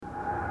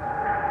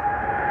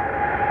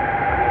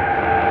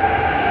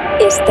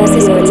Estás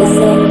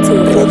escuchando tu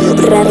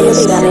Radio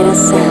Primavera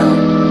Sound.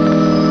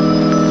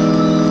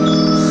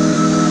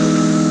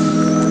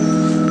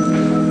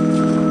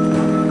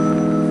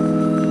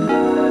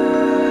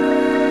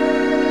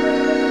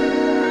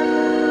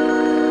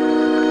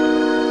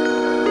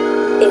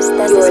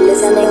 Estás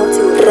escuchando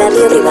tu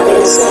Radio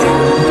Primavera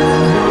Sound.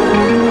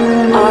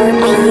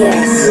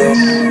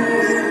 RPS.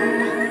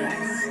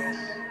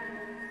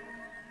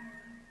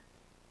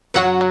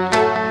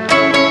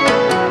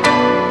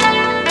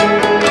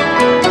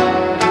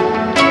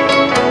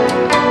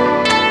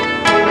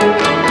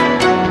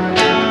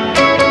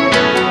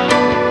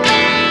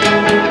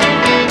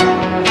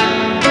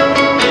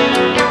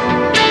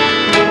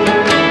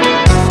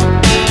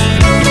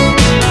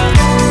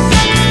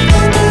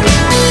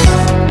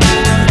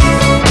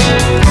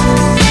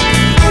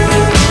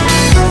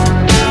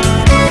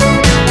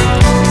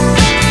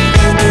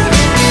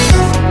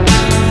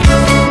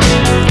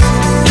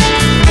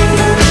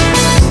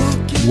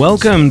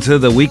 Welcome to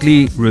the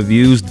Weekly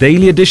Reviews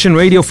Daily Edition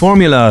Radio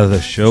Formula,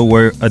 the show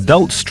where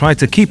adults try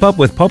to keep up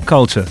with pop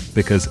culture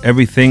because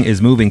everything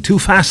is moving too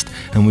fast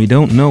and we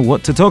don't know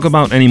what to talk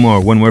about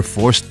anymore when we're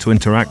forced to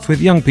interact with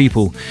young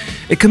people.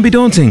 It can be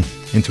daunting,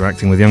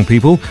 interacting with young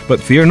people, but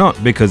fear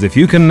not, because if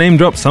you can name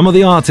drop some of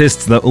the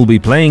artists that will be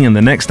playing in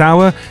the next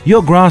hour,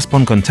 your grasp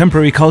on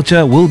contemporary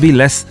culture will be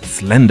less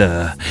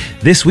slender.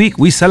 This week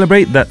we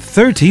celebrate that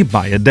 30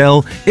 by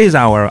Adele is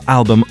our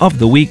album of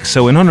the week,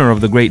 so in honor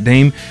of the great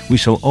dame, we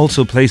shall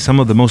also play some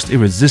of the most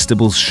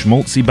irresistible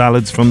schmaltzy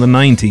ballads from the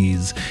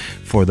 90s.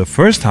 For the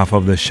first half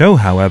of the show,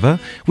 however,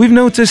 we've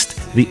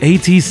noticed the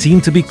 80s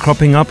seem to be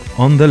cropping up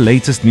on the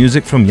latest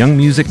music from young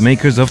music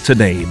makers of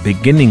today,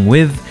 beginning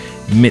with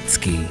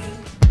Mitski.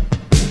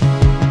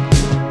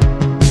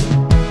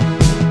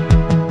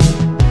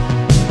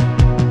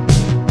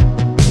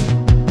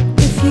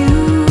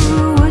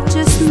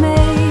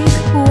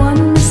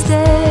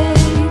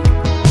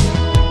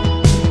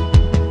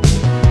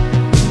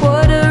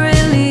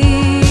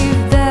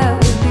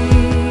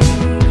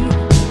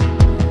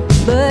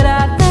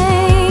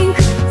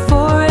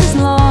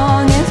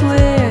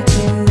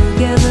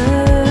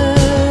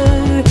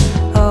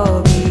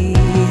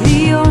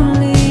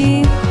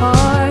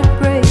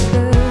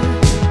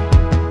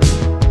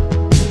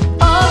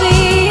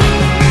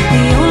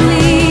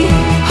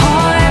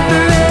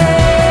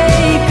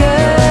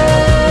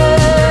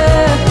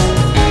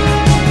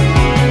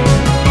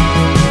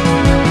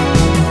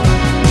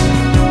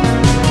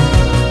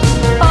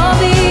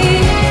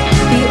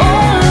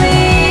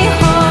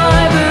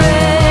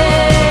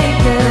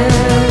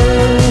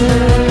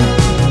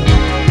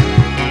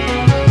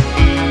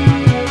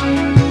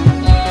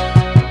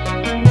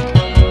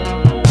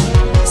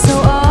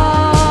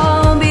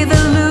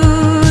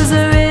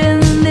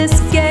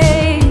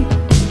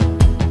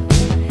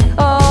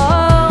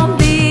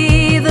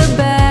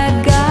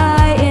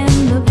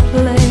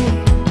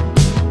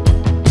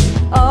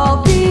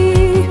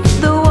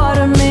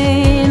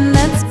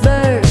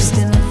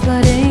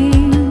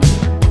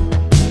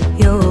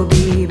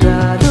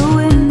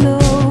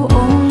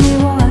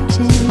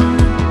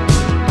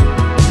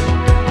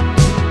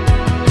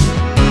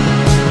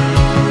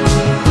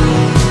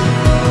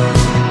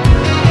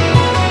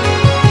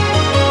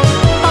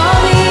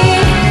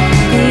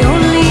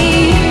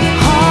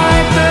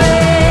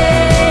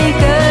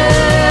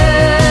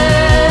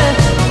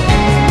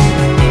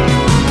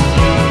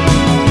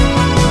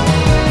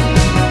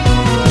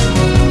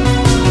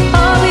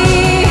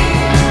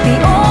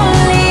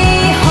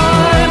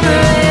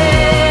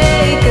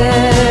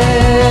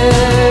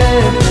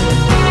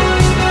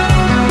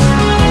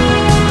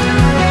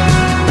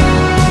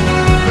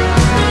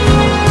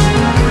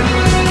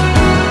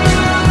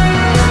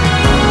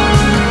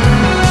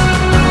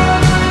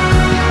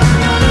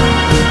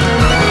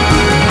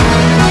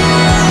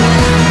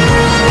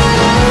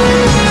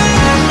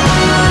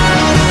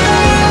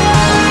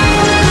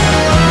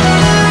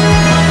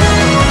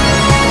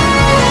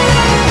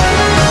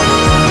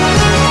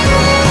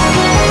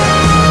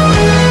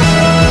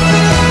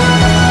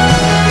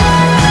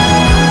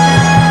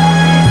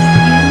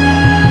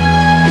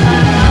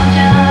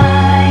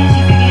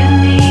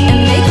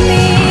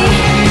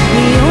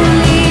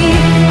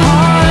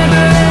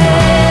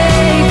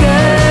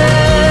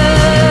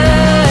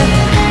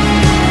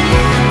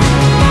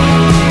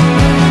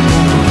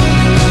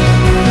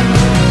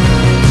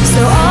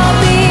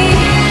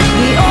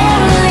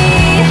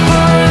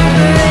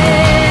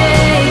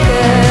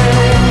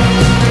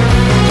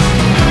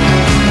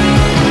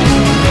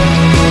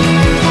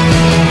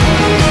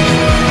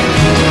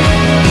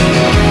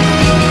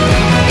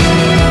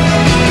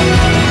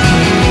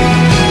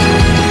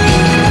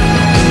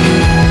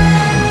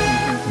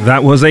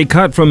 That was a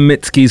cut from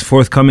Mitski's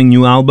forthcoming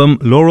new album,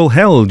 Laurel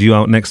Hell, due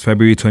out next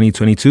February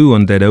 2022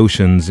 on Dead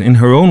Oceans. In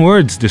her own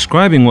words,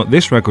 describing what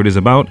this record is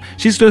about,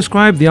 she's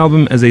described the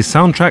album as a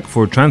soundtrack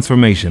for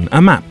transformation,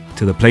 a map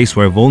to the place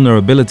where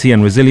vulnerability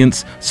and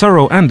resilience,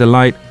 sorrow and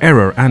delight,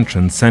 error and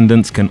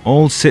transcendence can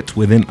all sit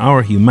within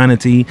our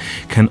humanity,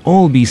 can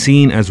all be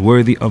seen as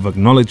worthy of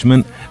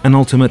acknowledgement and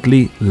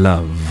ultimately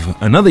love.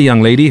 Another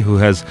young lady who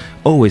has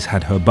always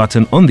had her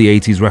button on the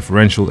 80s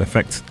referential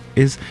effects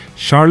is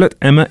Charlotte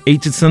Emma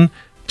Aitchison,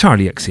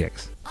 Charli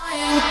XCX. I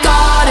ain't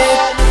got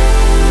it.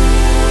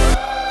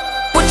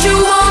 What you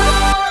want?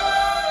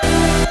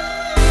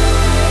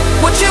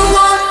 What you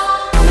want?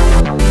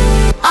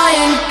 I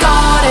ain't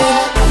got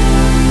it.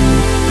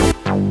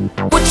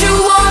 What you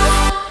want?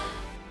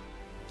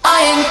 I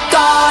ain't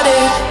got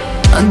it.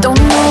 I don't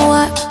know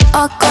why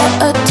I got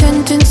a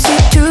tendency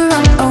to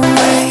run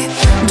away.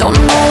 Don't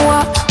know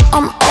why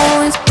I'm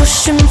always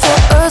pushing for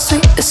a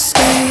sweet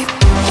escape.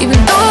 Even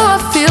though I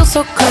feel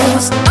so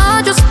close,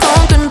 I just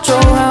can't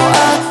control how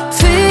I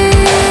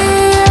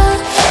feel.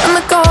 And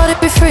I gotta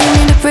be free,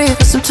 need to breathe.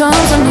 But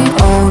sometimes I need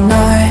all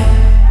night,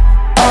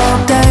 all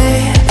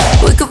day.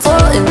 We could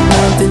fall in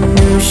love in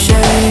new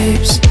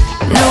shapes,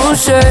 new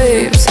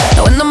shapes.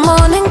 Now when the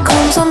morning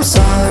comes, I'm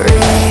sorry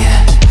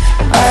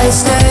I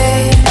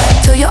stayed.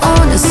 Till you're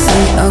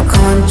honestly, I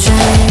can't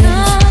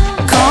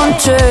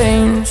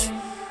change.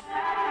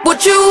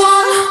 What you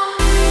want?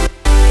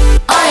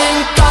 I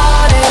ain't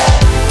got it.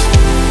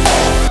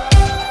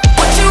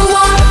 What you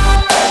want?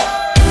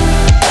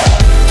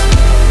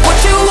 What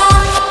you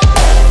want?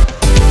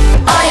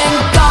 I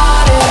ain't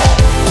got it.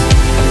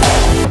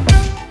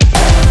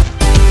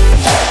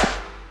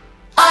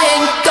 I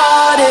ain't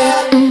got it.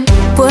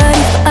 What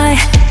if I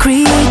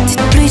created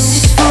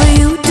places for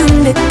you to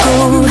let go?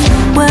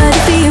 What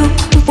if you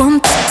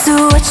wanted to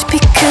watch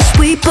because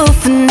we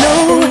both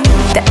know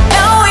That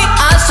now we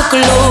are so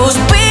close,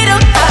 we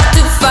don't have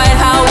to fight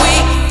how we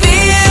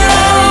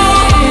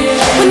feel.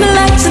 when the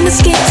lights and the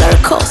skates are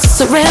cold,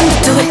 surrender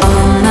to it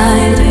all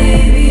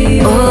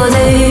night, all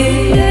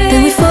day.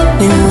 Then we fall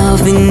in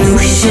love in new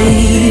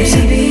shapes,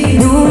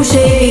 new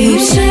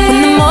shapes.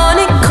 When the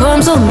morning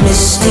comes all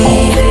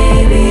misty,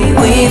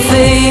 we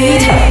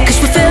fade, 'cause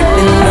we fell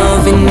in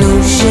love in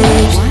new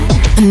shapes,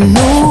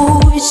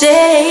 new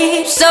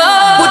shapes. So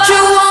What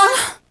you want?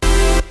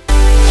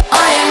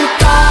 I ain't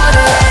got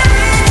it.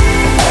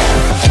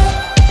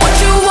 What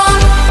you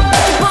want?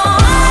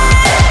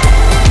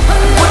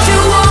 What you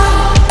want?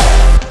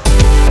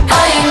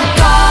 I ain't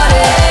got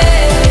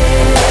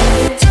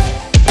it.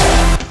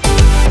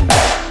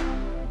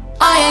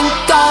 I ain't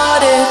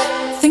got it.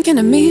 Thinking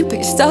of me, but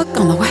you're stuck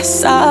on the west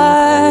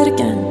side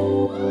again.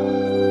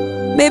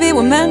 Maybe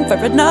we're meant for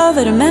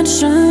another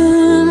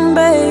dimension,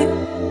 babe.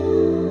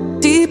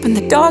 Deep in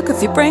the dark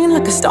of your brain,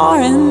 like a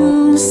star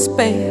in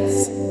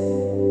space.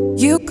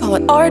 You call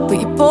it art, but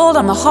you pulled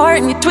on my heart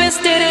and you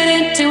twisted it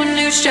into a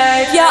new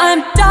shape. Yeah,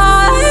 I'm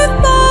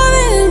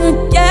diving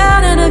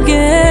again and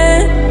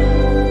again,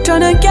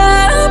 trying to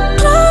get up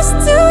close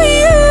to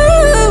you.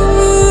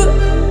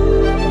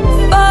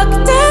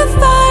 Fucked if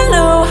I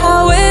know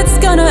how it's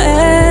gonna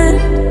end.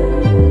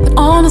 But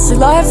honestly,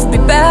 life would be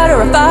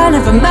better if I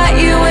never met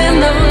you in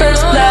the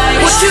first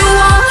place. What you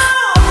want?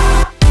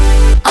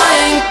 I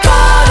ain't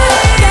got it.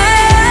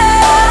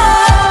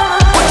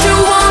 What you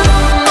want?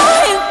 I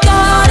ain't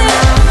got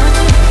it.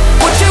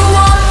 What you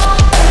want?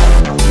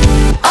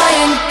 I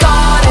ain't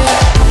got it.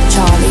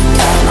 Charlie,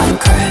 Caroline,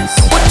 Chris.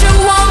 What you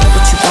want?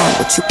 What you want?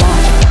 What you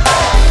want?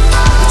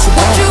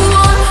 What you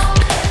want?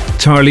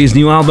 Charli's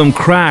new album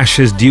Crash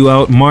is due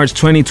out March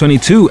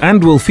 2022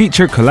 and will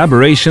feature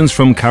collaborations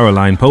from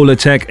Caroline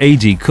Polachek,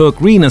 A.G. Cook,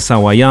 Rina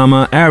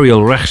Sawayama,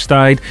 Ariel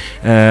Rechtshaid,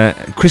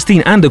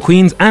 Christine and the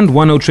Queens, and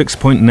One Tricks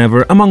Point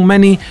Never, among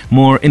many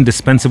more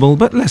indispensable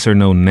but lesser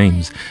known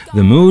names.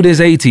 The mood is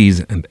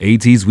 80s, and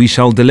 80s we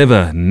shall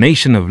deliver.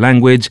 Nation of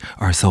Language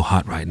are so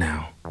hot right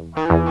now.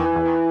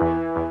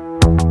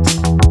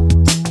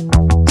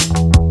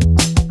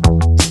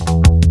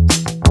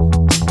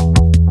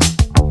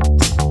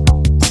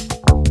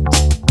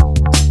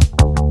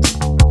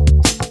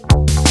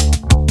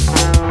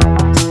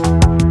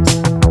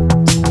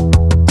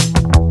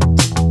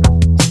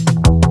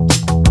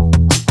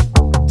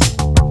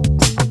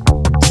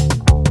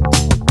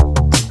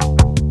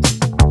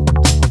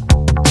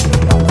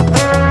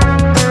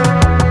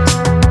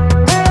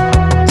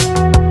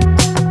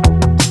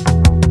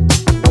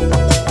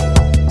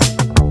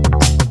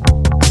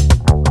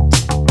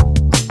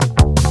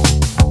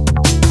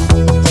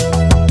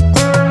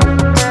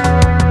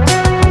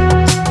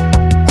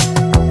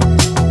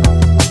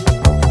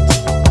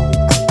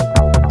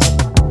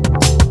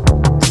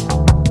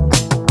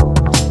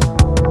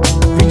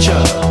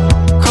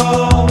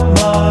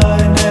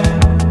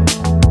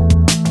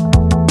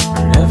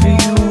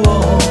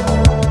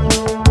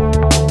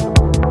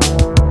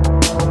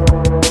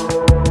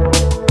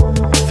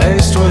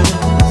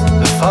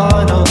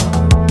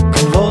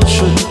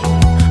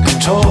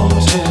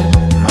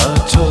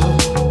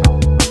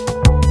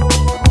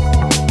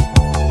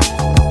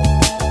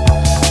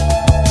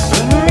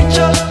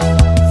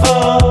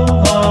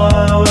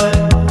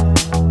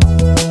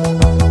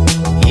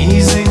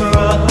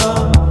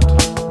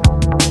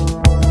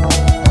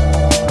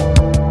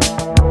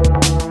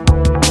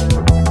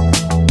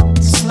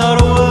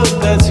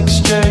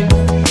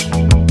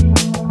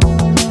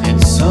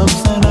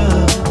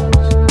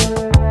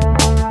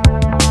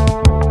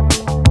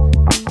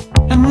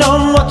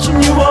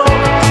 watching you walk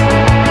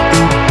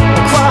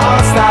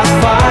across that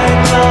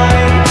fine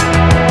line.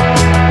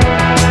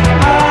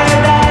 I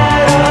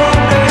died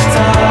 100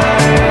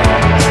 times.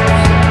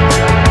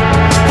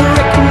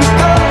 Reckon you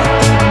go,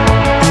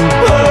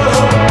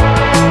 oh,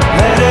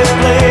 let it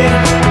play.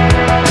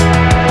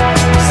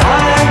 'Cause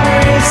I'm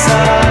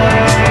reside.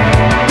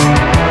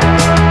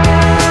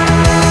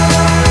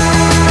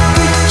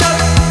 Reach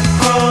up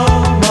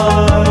from my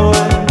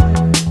way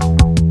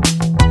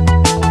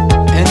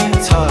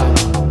anytime.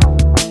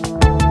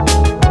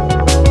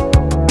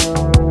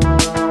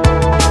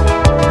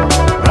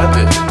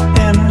 Rapid,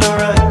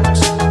 indirect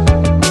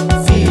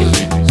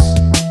feelings,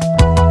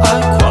 I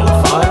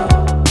qualify.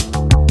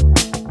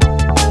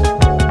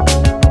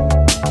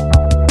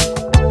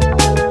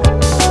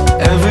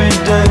 Every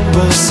day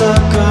we're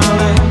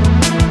circling,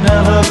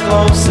 never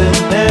closing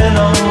in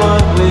on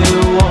what we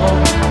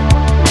want.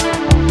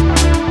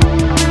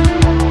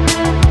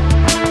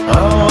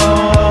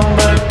 Oh,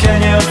 but can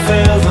you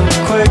feel the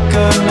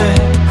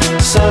quickening?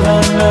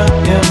 7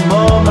 million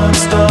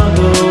moments down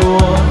the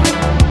one.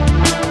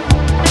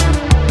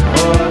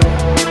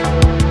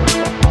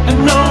 And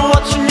no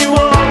watching you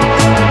walk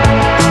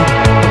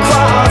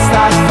across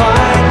that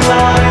fine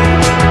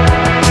line.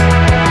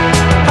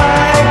 I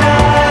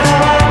died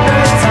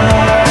 100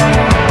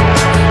 times.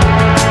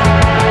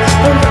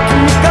 Where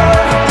can you go?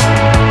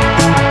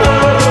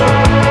 Oh,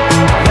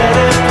 let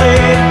it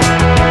play.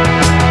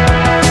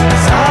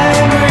 'Cause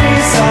I'm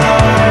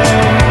reside.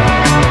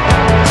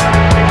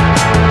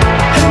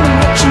 And I'm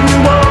watching you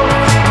walk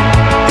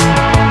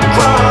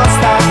across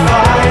that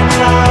fine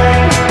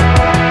line.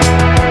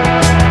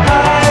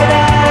 I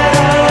died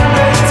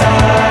 100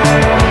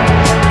 times.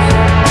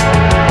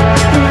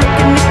 Where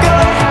can you go?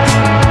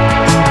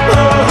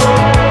 Oh,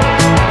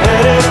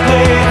 let it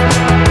play.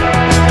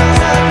 'Cause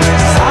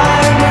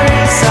I'm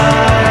reside.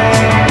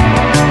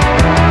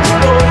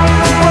 Oh,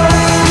 oh,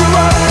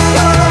 oh,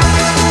 oh.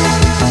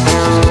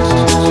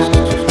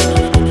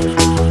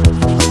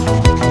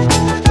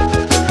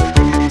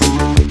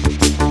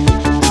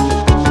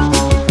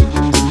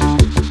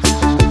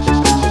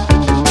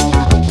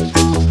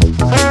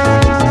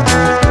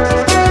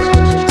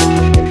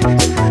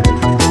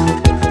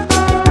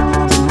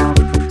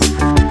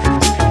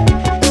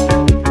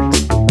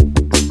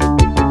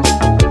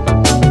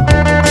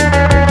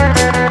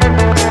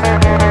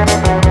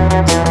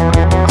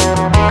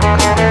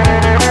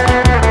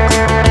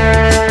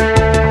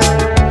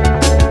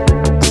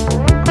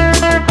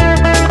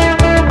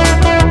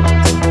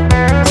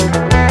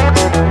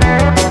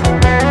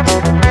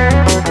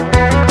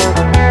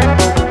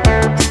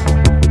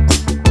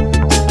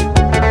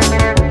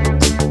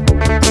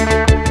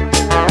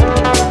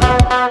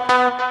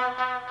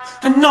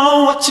 And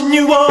no watching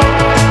you walk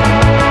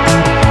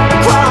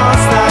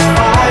across that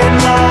fine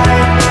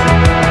line.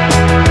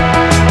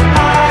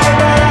 I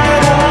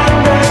died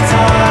 100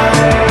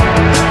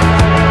 times.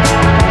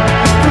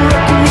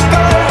 Where can you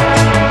go?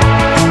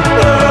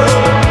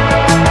 Oh,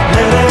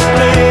 let it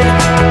play.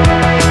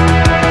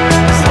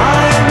 'Cause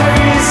I'm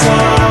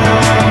reside.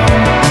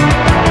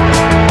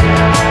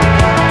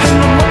 And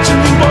I'm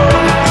watching you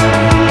walk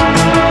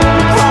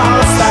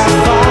across that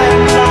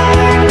fine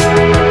line.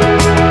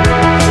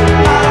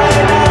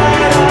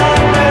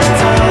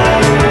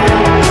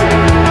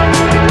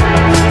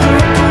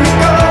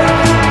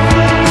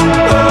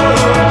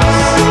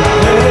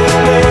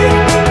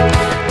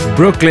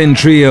 Brooklyn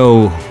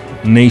Trio,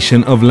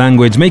 Nation of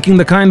Language, making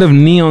the kind of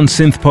neon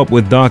synth pop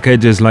with dark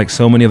edges like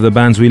so many of the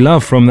bands we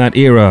love from that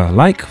era,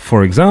 like,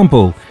 for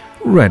example,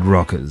 Red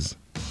Rockers.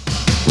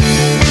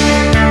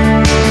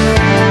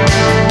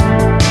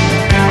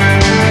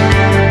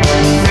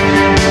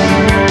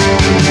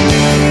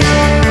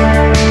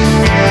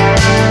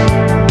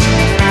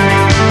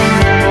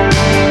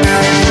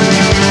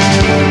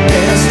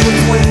 Danced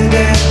with wind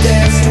and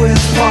danced with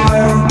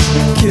fire.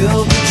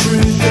 Killed the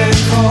truth and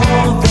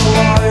called the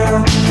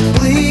liar.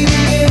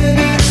 Bleeding in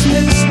its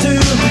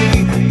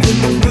mystery, when the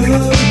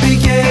moon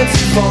began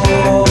to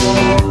fall.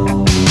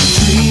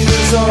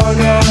 Dreamers are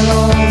not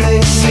all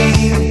they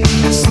seem.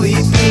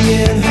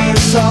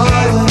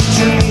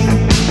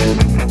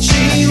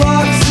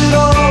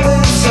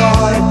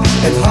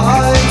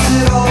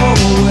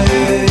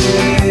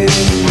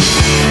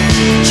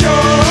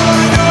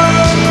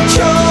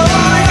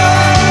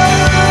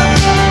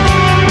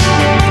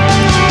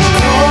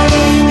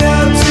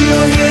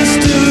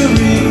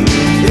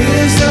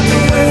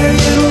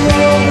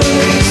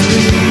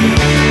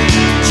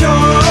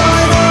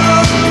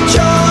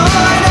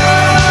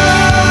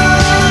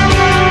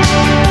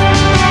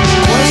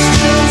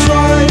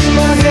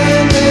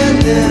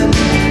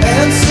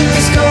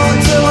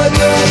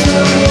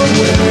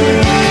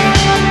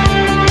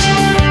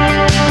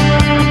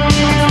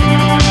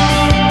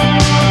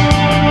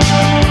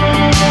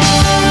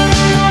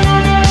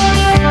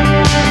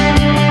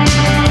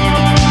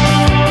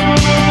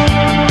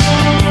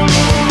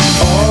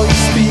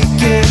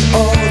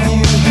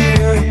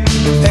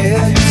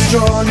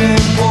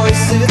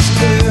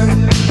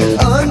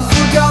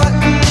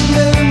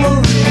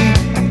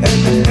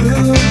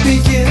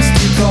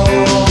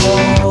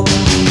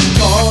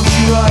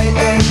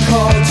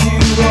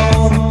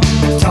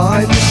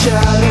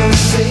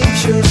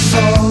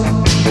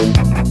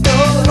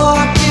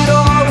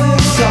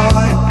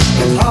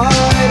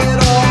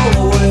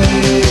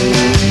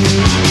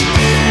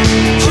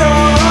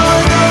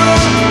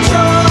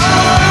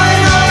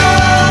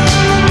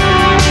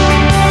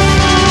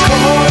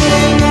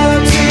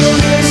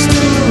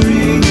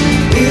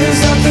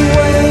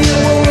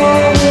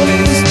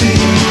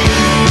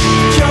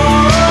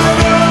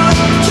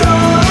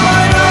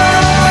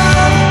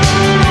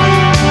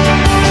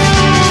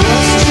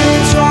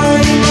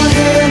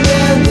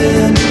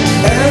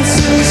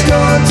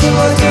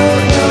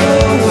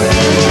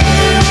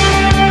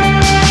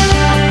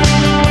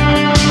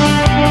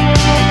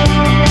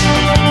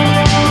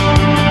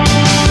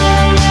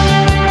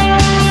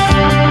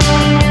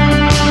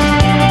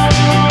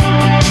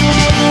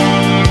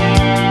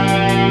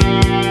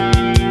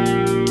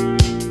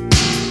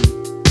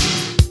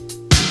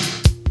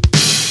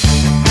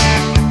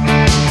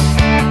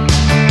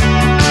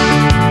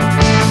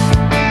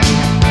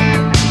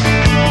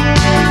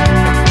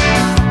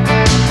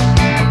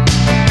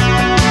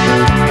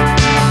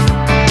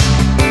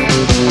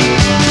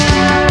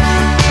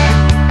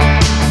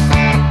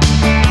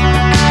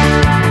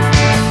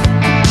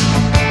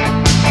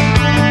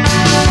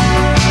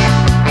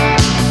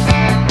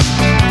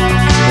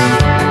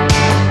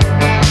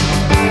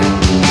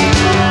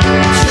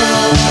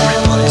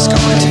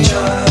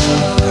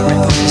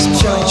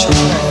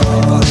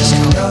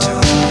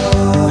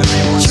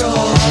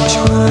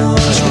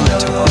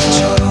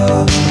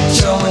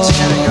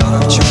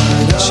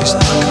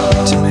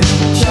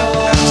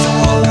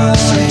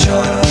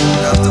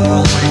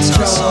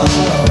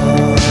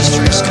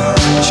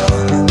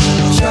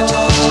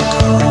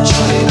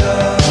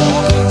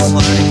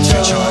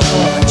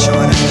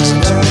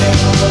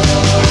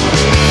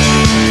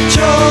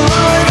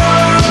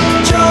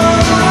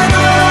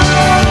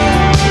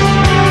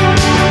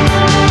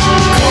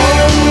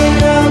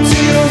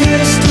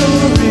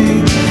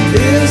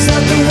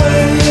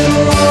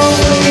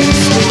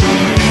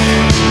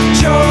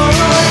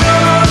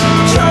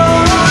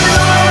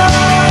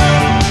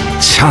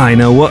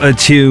 China, what a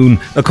tune.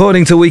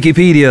 According to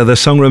Wikipedia, the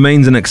song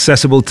remains an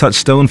accessible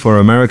touchstone for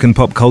American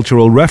pop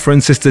cultural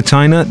references to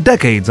China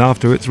decades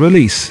after its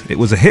release. It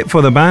was a hit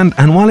for the band,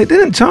 and while it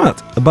didn't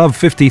chart above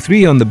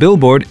 53 on the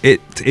Billboard, it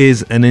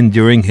is an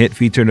enduring hit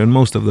featured on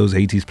most of those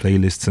 80s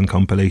playlists and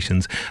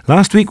compilations.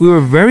 Last week, we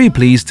were very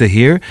pleased to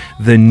hear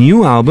the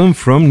new album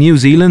from New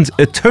Zealand's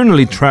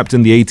eternally trapped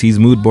in the 80s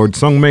mood board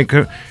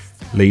songmaker,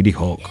 Lady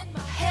Hawk.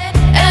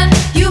 And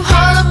you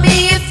holler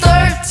me a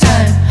third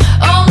time.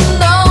 Oh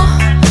no,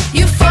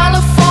 you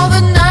follow for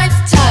the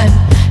ninth time.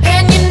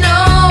 And you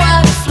know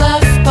I'd have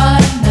left by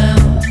now.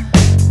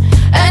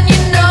 And you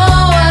know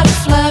I'd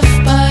have left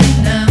by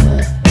now.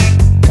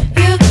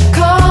 You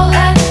call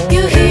and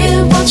you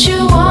hear what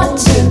you want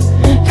to.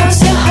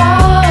 'Cause your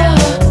heart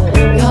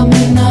got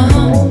me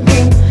numb.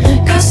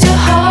 'Cause your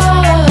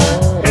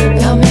heart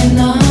got me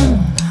numb.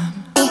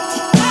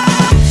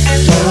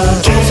 You're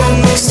giving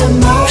mixed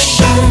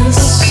emotions.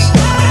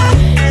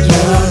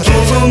 You're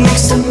giving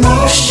mixed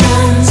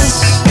emotions.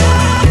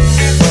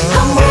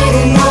 I'm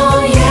waiting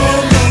on you.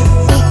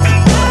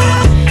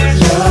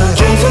 You're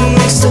giving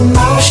mixed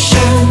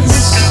emotions.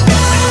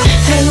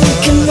 And we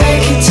can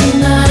make it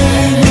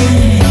tonight.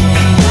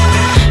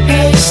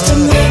 You're used to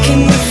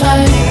making the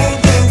fight.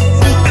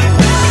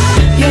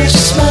 You're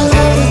just my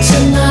lover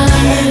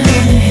tonight.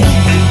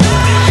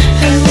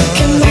 And we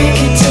can make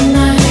it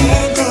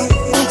tonight.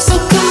 So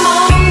come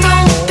on,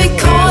 don't be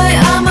coy,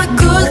 I'm a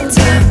good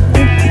time.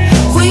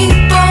 We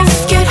both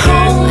get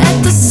home at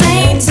the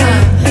same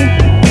time.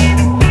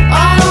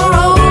 On a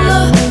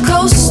roller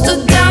coaster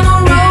down a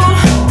road,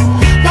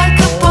 like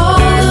a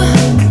baller,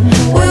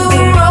 we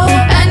will roll.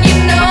 And you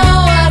know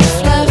I'd have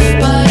left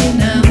by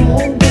now.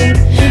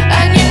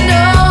 And you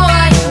know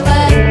I'd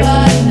left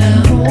by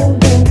now.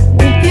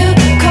 You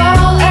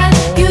call and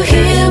you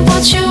hear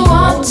what you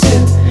want to.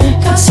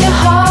 'Cause your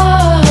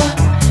heart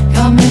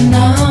got me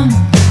numb.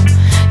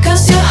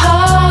 'Cause your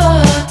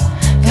heart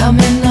got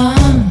me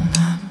numb.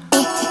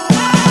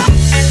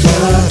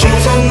 You're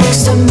giving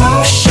mixed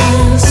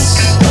emotions.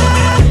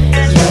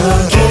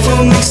 You're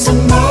giving mixed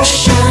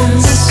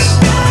emotions.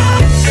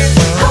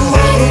 I'm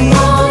waiting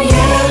on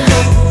you.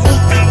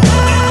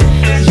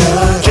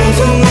 You're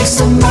giving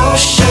mixed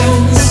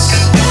emotions.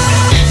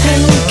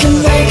 And we can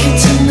make it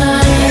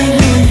tonight.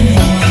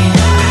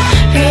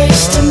 You're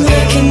used to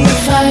making the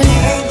fight.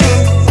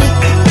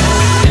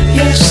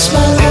 You're just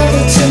my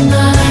lover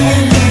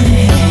tonight.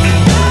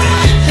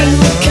 And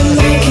we can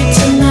make it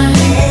tonight.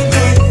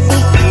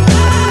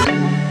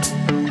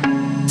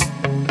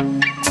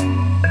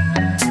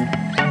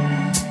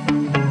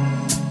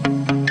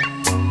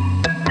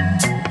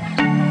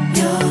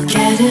 You're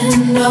getting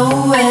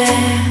nowhere.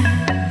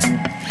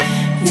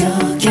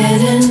 You're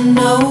getting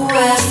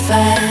nowhere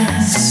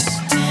fast.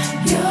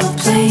 You're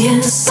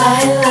playing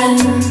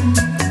silent,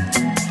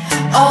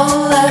 all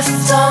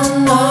left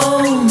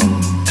unknown.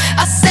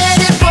 I said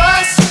it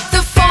was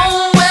the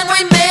phone when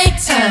we made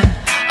time.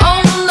 Oh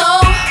no,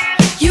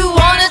 you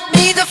wanted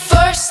me the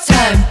first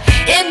time.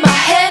 In my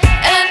head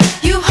and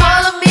you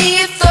holler me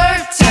a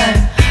third time.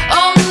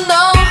 Oh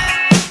no,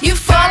 you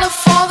follow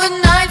for the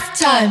ninth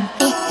time.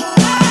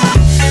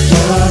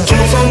 You're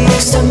giving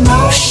mixed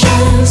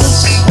emotions.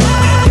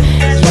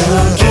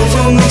 You're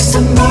giving mixed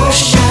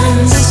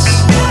emotions.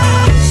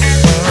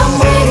 I'm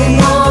waiting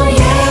on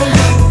you.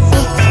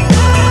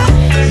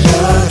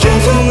 You're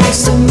giving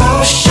mixed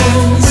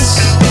emotions.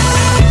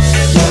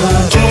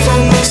 You're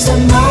giving mixed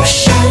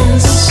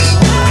emotions.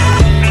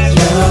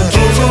 You're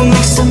giving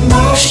mixed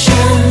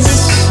emotions.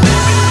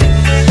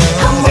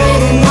 I'm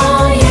waiting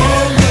on you.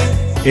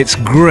 It's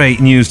great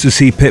news to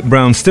see Pip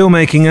Brown still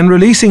making and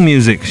releasing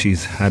music.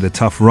 She's had a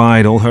tough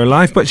ride all her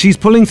life, but she's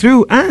pulling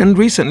through and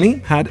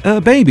recently had a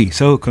baby.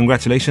 So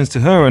congratulations to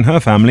her and her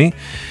family.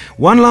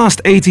 One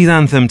last 80s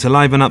anthem to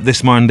liven up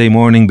this Monday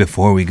morning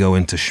before we go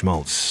into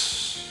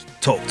Schmaltz.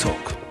 Talk.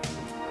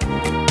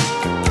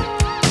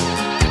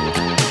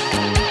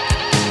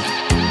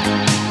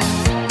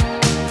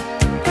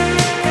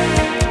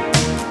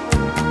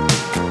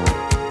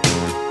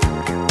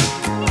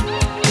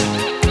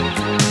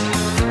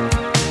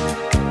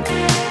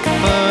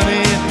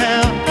 Funny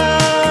how I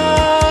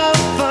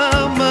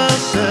found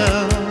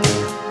myself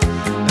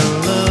in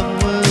love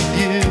with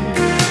you.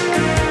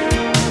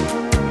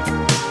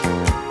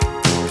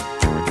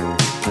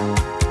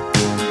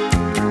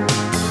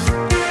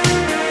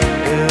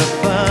 If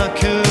I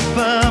could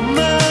find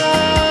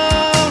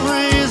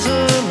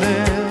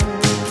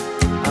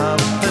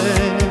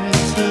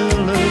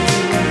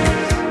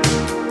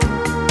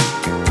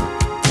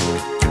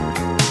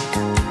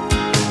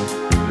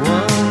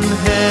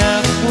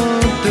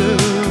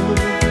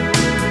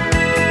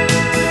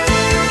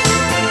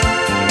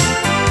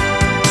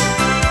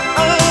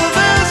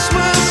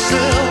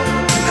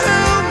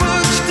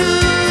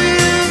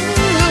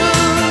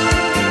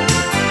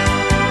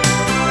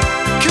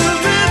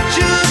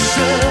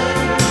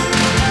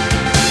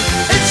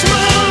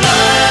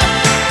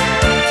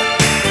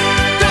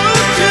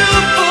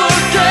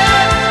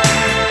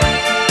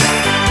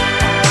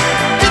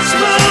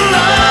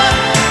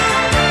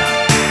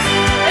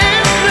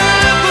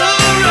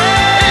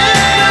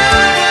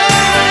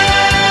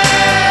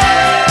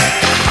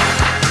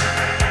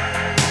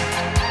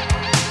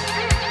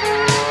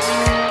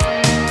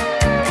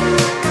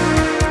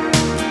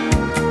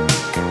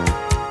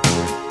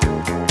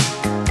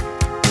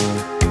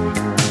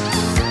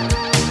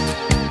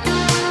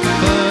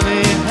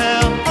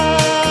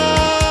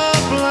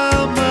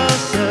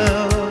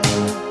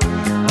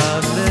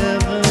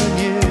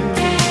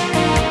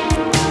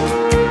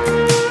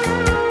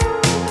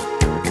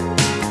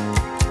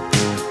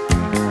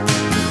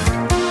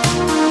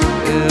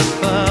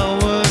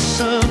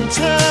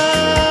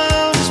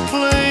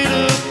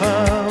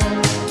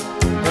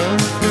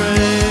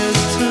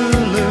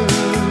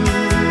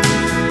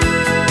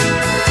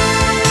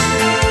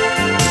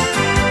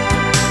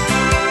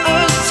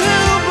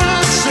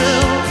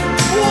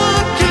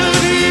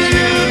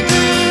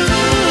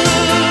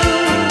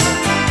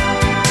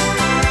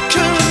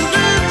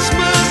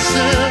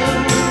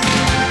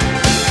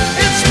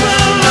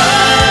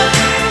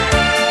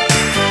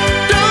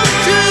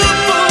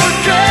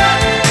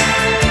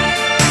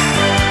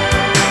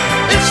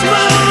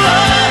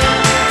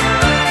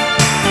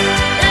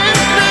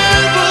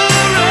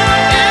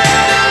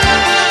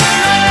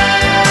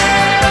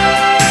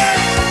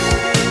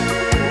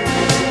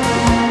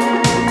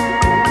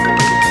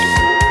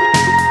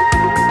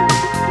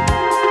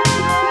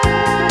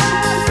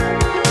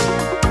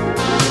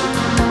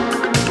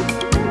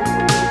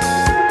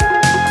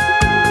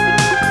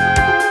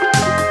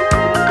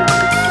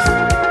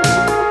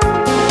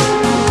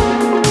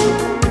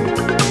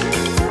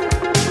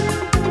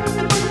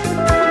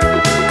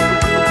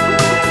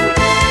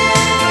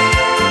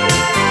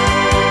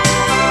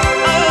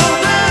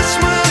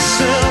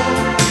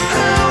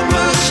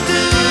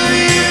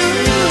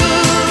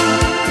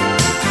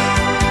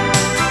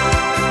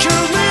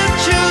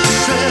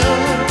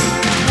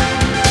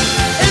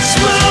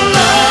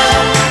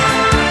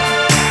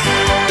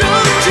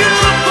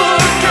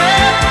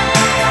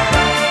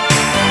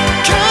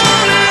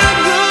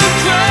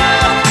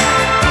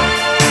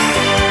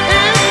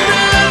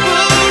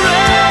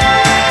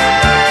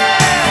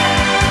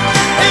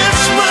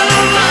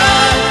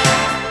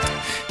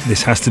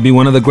This has to be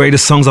one of the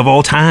greatest songs of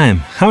all time.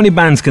 How many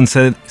bands can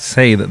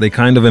say that they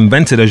kind of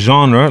invented a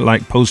genre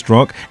like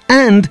post-rock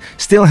and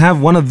still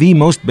have one of the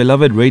most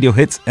beloved radio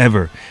hits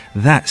ever?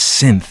 That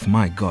synth,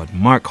 my God.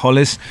 Mark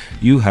Hollis,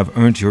 you have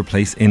earned your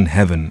place in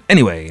heaven.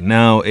 Anyway,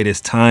 now it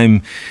is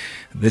time.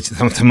 This is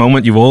the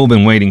moment you've all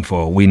been waiting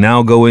for. We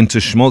now go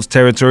into Schmaltz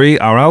territory.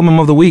 Our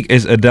album of the week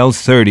is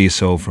Adele's 30.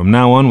 So from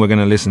now on, we're going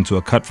to listen to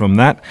a cut from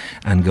that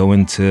and go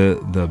into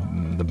the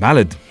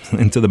ballad,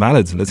 into the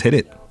ballads. Let's hit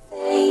it.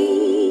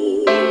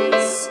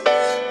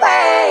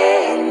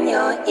 When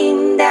you're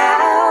in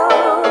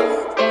doubt,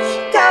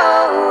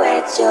 go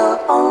at your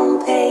own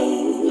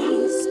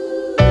pace.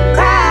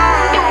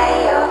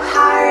 Cry your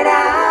heart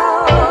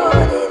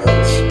out,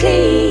 it'll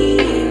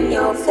clean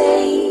your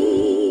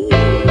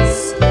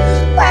face.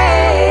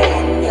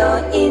 When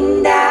you're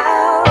in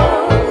doubt,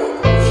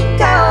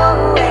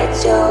 go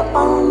at your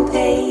own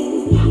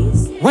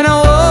pace. When I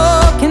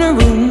walk in a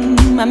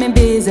room, I'm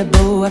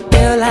invisible, I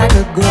feel like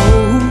a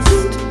ghost.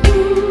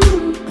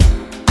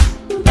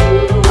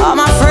 All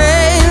my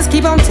friends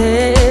keep on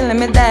telling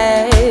me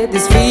that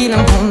this feeling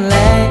won't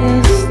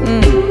last.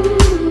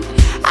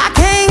 I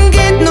can't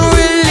get no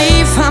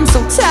relief, I'm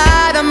so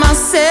tired of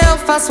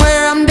myself, I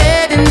swear I'm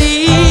dead in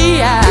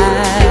the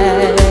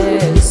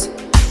eyes.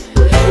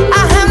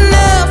 I have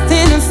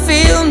nothing to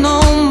feel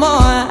no more,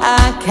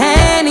 I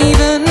can't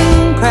even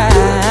cry.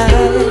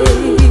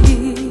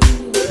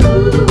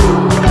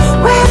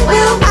 When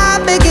will I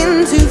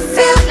begin to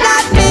feel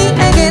like me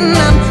again?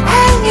 I'm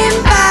hanging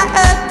by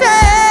a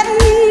thread.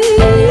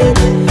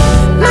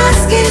 My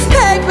skin's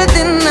packed, but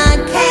then I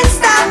can't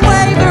stop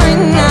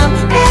wavering. I'm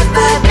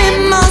never been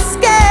more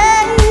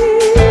scared.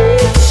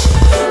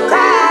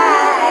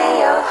 Cry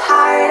your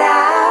heart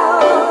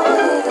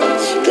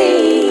out,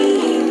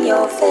 clean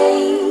your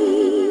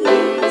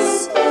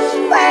face.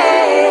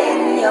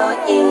 When you're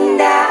in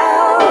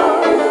doubt,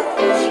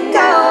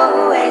 go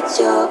at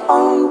your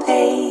own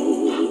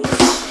pace.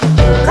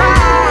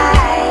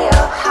 Cry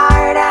your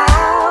heart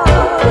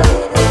out,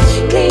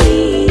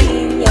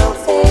 clean your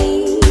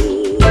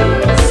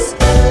face.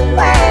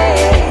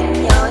 When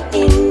you're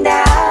in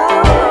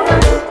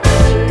doubt,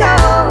 go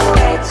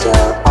at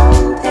your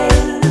own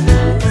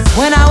pace.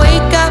 When I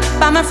wake up,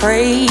 I'm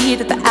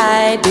afraid at the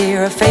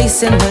idea of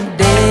facing the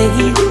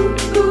day.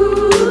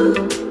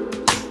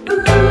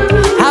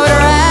 I would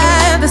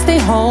rather stay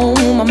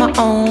home on my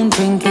own,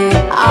 drink it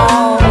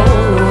all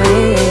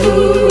away.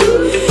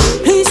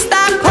 Please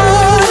stop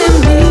calling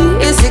me,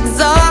 it's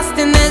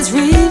exhausting, there's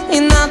really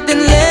nothing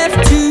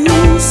left to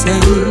say.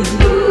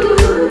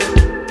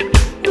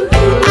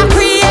 I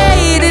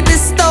created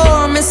this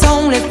storm, it's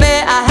only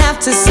fair I have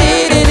to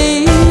sit in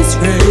its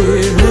rain.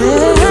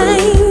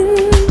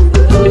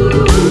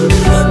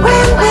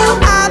 When will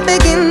I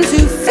begin to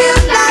feel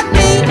like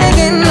me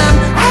again? I'm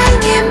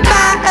hanging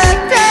by a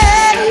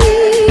thread.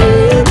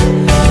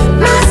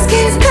 My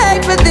skin's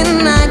packed, but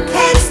then I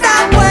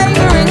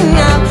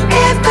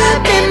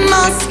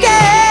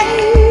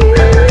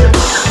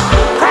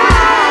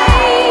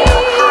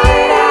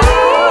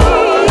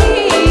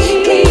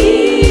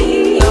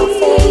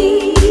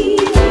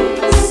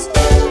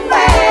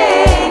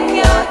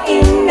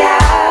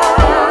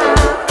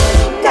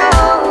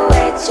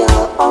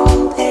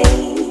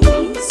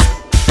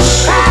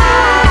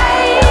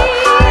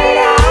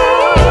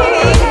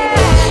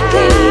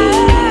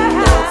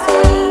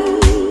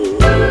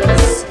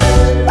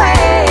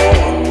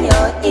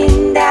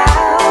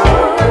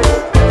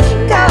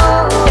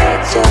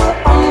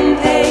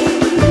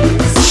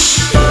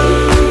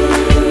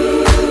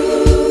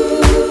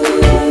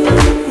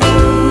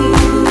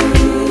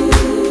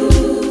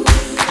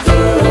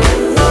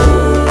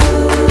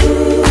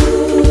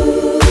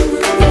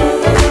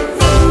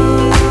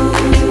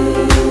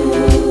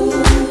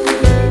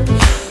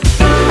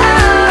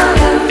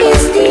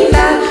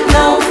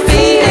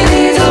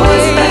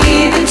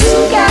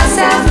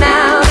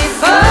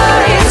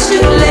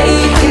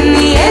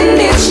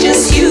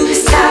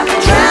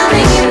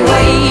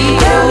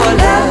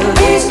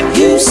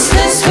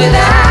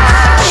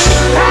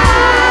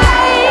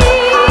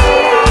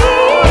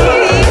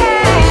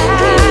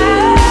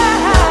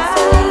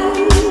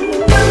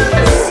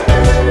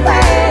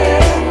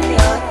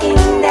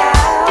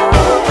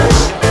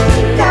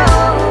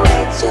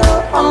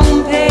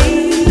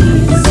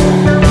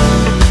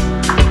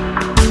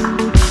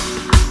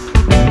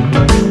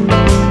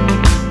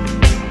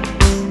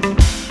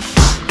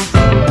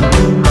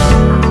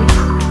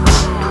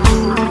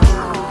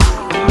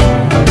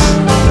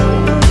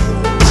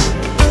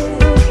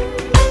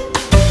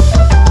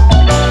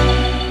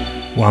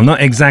While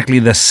not exactly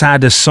the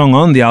saddest song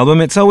on the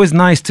album, it's always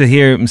nice to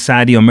hear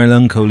sad or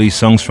melancholy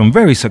songs from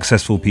very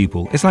successful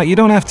people. It's like you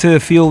don't have to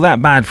feel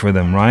that bad for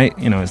them, right?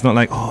 You know, it's not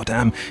like, oh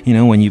damn, you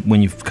know, when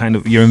you've kind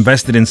of, you're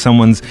invested in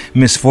someone's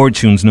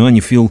misfortunes, no, and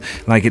you feel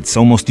like it's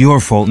almost your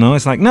fault. No,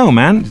 it's like, no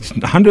man,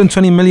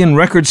 120 million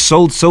records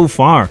sold so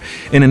far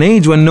in an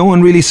age when no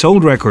one really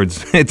sold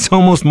records. It's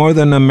almost more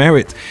than a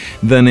merit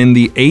than in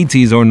the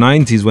 80s or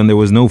 90s when there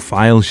was no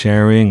file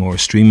sharing or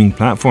streaming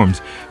platforms.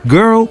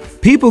 Girl,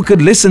 people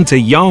could listen to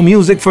your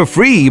music for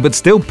free but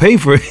still pay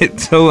for it.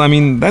 So I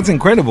mean, that's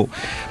incredible.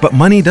 But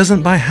money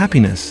doesn't buy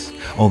happiness,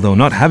 although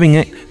not having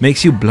it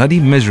makes you bloody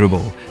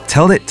miserable.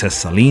 Tell it to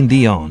Celine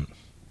Dion.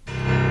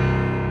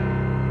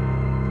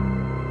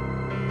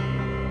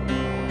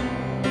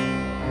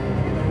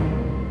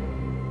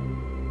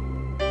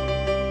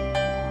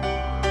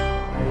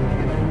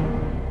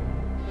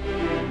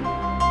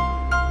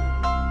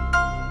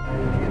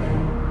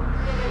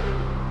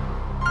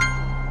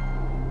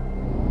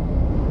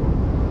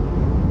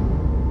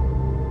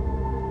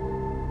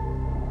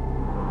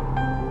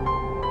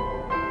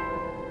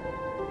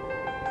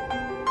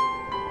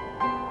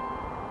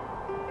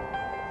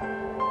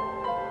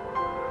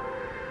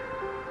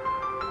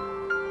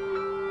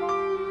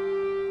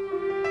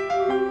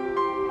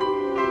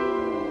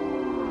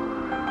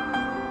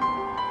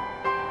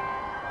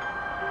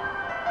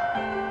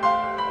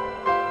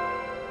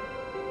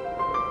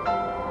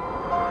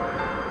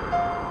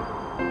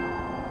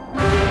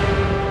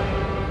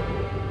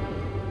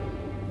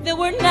 There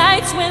were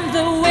nights when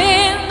the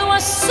wind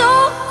was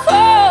so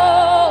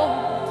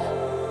cold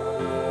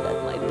that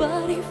my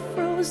body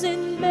froze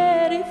in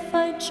bed if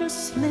I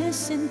just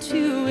listened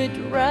to it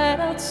right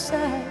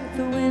outside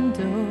the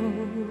window.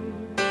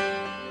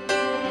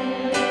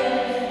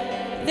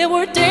 There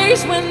were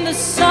days when the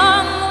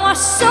sun was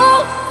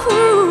so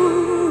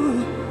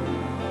cruel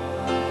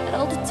that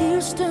all the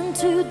tears turned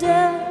to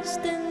dust,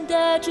 and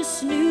I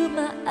just knew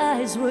my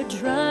eyes were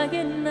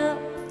drying up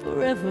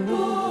forever.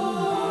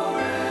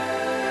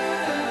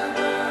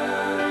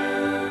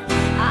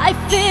 I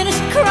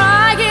finished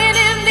crying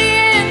in the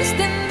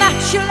instant that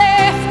you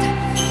left,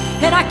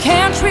 and I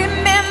can't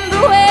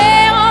remember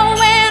where or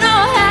when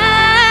or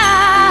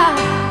how,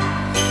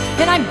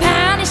 and I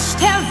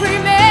banished every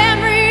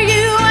memory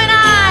you and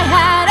I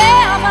had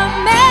ever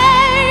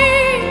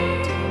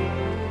made.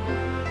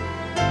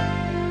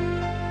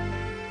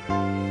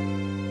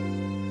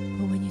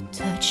 But when you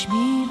touch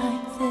me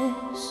like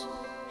this,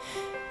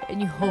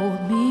 and you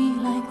hold me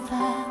like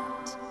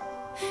that,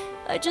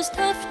 I just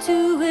have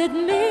to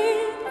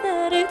admit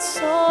that it's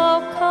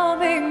all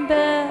coming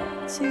back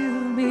to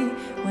me.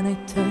 When I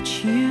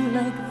touch you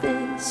like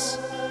this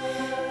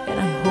and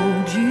I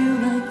hold you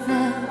like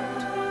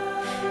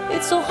that,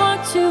 it's so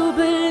hard to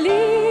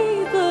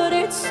believe, but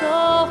it's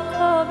all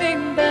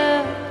coming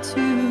back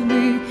to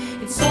me.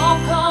 It's all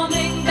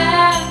coming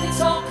back,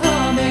 it's all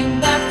coming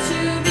back to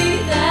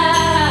me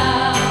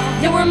now.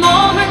 There were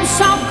moments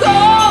of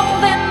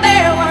gold and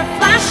there were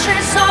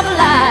flashes of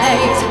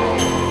light.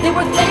 There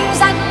were things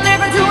I'd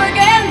never do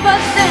again, but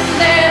then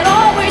they'd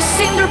always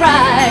seem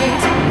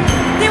right.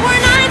 There were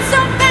nights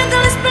of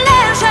endless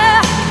pleasure.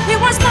 It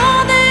was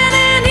more than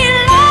any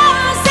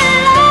loss in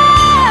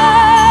love.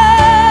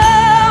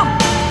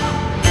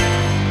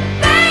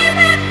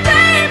 Baby,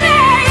 baby,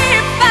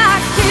 if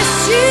I kiss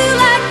you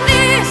like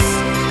this,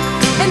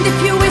 and if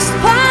you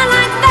whisper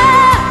like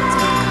that,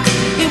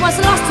 it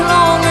was lost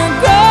long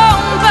ago,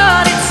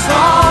 but it's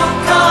all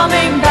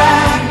coming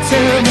back to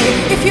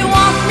me. If you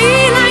want me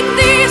like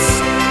this,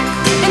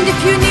 and if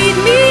you need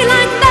me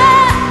like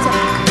that,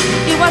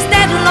 it was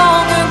dead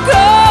long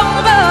ago,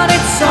 but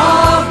it's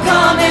all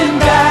coming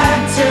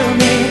back to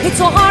me. It's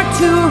so hard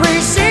to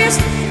resist,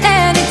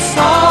 and it's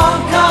all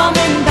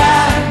coming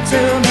back to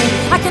me.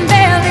 I can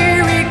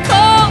barely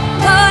recall,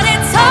 but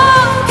it's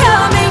all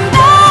coming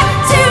back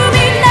to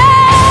me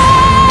now.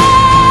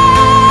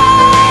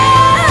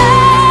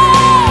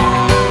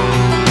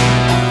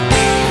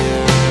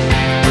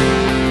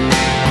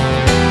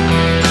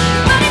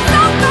 But it's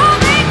all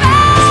coming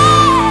back.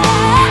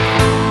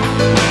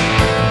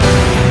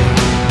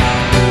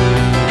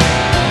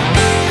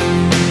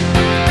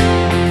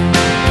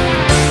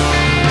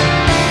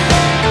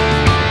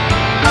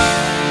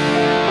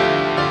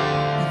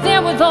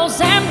 There were those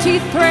empty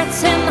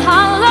threats and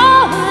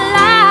hollow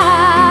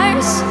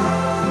lies,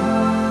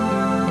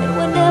 and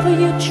whenever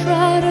you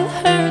try to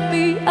hurt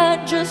me,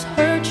 I just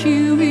hurt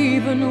you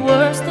even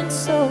worse and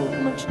so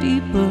much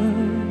deeper.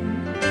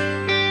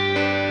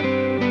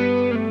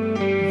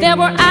 There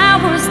were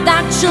hours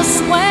that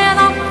just went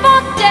on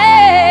for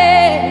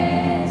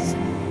days,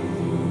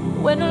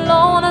 when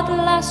alone at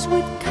last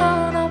we'd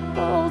count up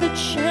all the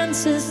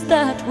chances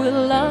that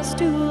will last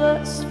to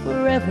us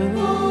forever.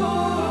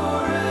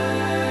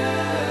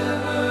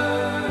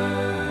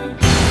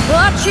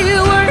 But you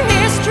were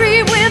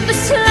history with the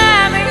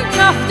slamming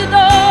of the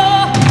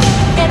door,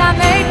 and I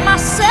made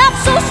myself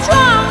so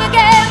strong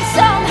again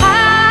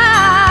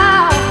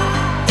somehow,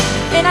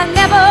 and I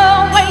never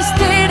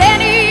wasted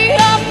any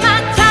of my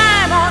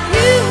time on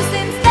you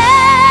since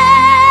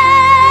then.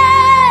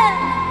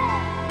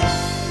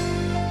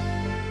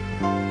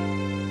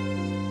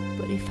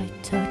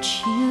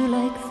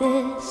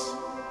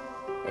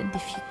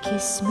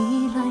 kiss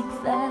me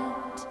like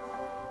that.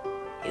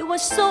 It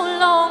was so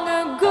long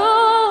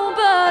ago,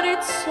 but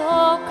it's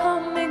all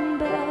coming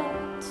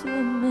back to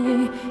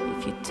me.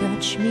 If you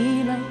touch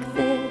me like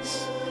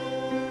this,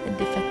 and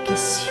if I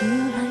kiss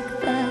you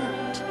like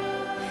that,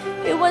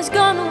 it was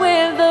gone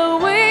with the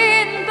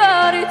wind,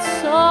 but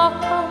it's all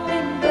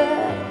coming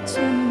back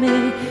to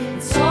me.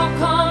 It's all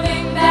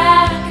coming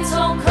back, it's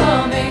all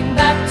coming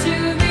back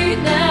to me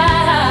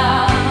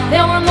now.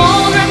 There were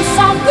moments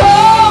of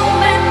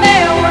gold and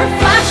there were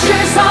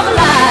flashes of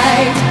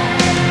light.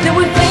 There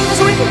were things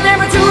we could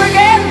never do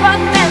again, but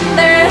then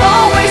they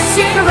always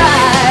seemed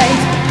right.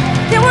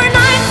 There were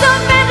nights of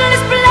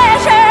endless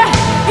pleasure.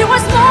 It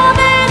was more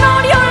than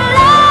all your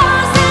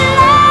lost in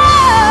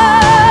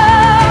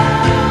love.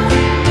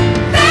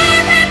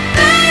 Baby,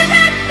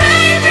 baby,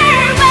 baby,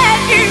 when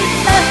you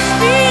touch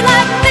me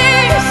like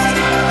this,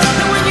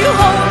 and when you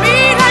hold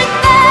me like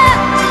that,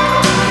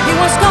 it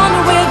was gone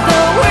with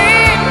the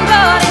wind,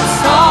 but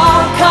it's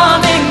all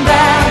coming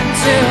back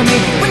to me.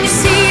 When you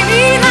see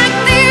me like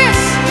this,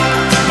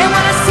 and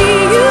when I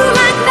see you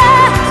like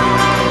that,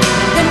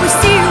 then we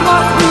see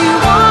what we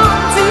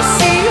want to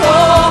see,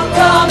 all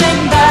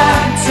coming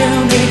back to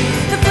me.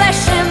 The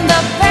flesh and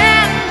the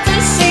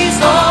fantasies,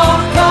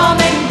 all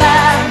coming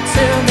back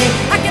to me.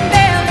 I can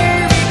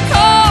barely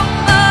recall,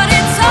 but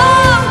it's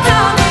all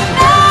coming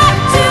back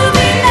to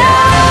me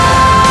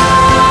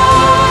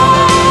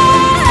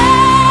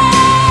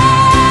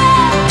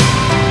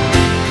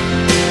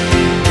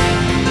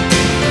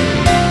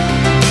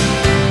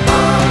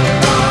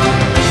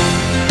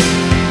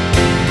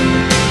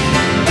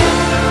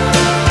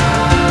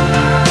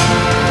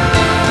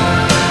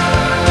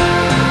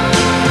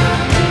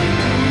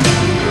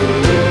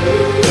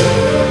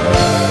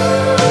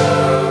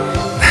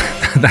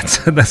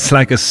That's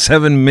like a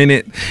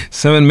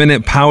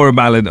 7-minute power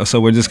ballad. So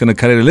we're just going to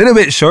cut it a little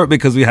bit short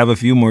because we have a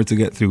few more to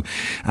get through.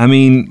 I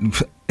mean,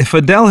 if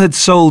Adele had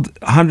sold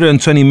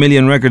 120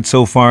 million records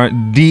so far,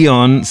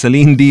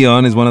 Celine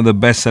Dion is one of the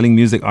best-selling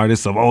music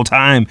artists of all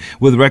time,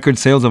 with record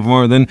sales of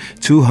more than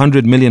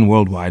 200 million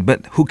worldwide.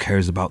 But who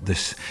cares about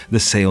the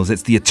sales?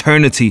 It's the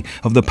eternity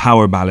of the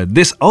power ballad.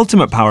 This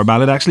ultimate power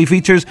ballad actually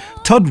features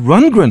Todd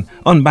Rundgren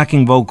on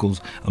backing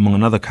vocals, among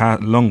another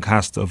long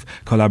cast of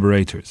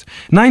collaborators.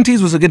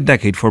 90s was a good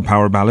decade for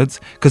power ballads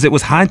because it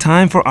was high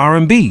time for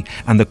R&B,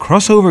 and the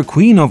crossover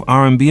queen of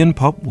R&B and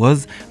pop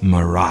was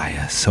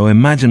Mariah. So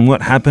imagine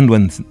what happened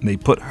when they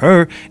put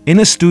her in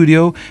a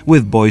studio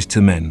with Boyz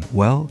II Men.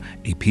 Well,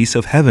 a piece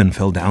of heaven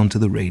fell down to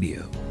the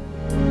radio.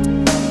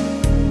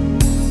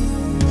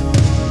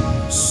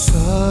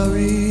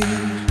 Sorry,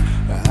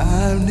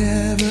 I've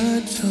never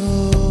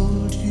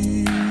told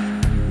you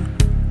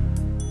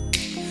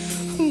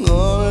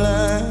all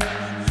I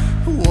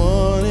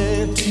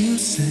wanted to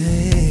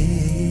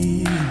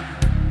say,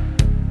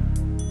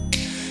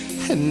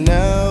 and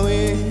now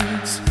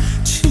it's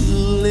too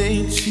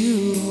late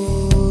to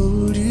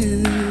hold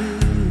you,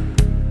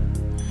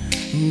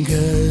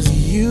 'cause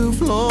you've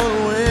flown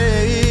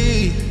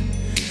away,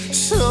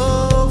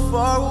 so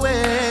far away.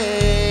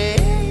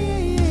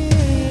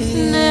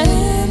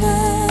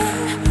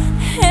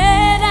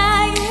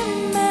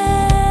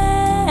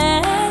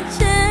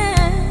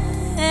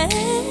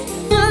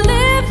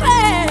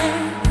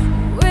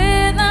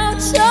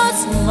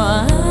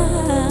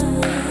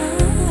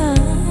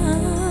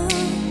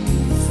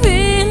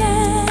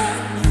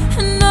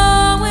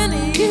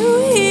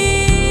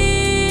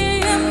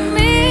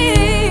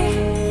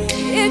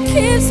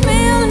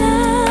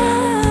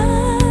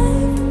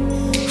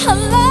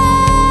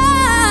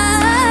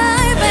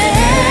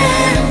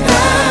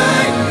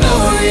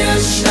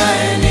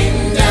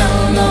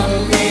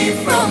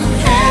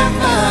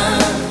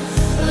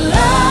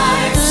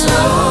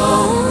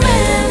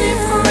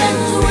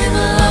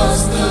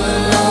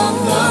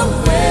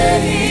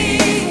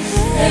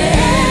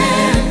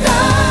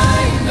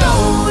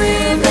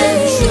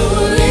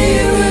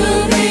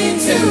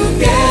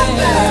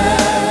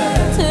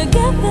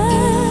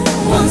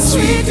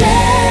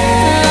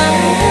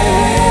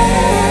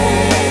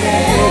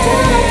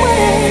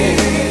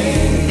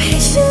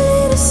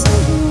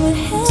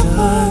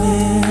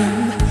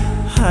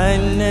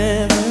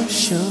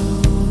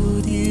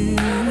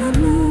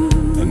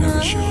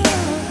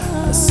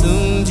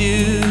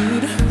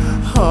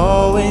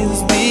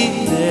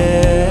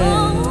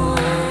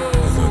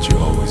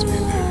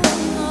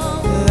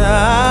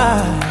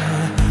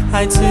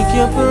 I took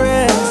your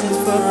presence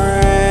for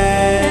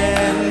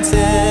granted,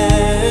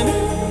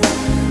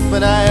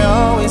 but I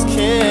always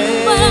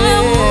cared, and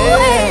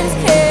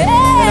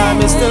I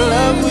miss the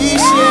love we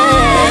shared.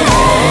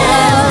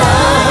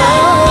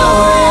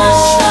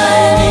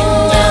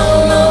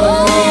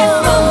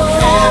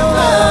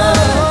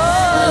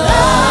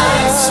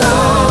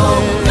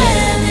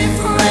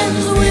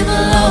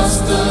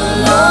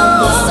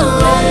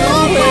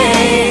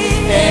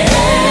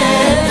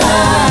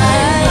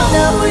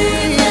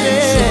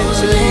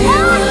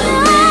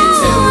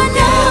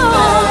 Together.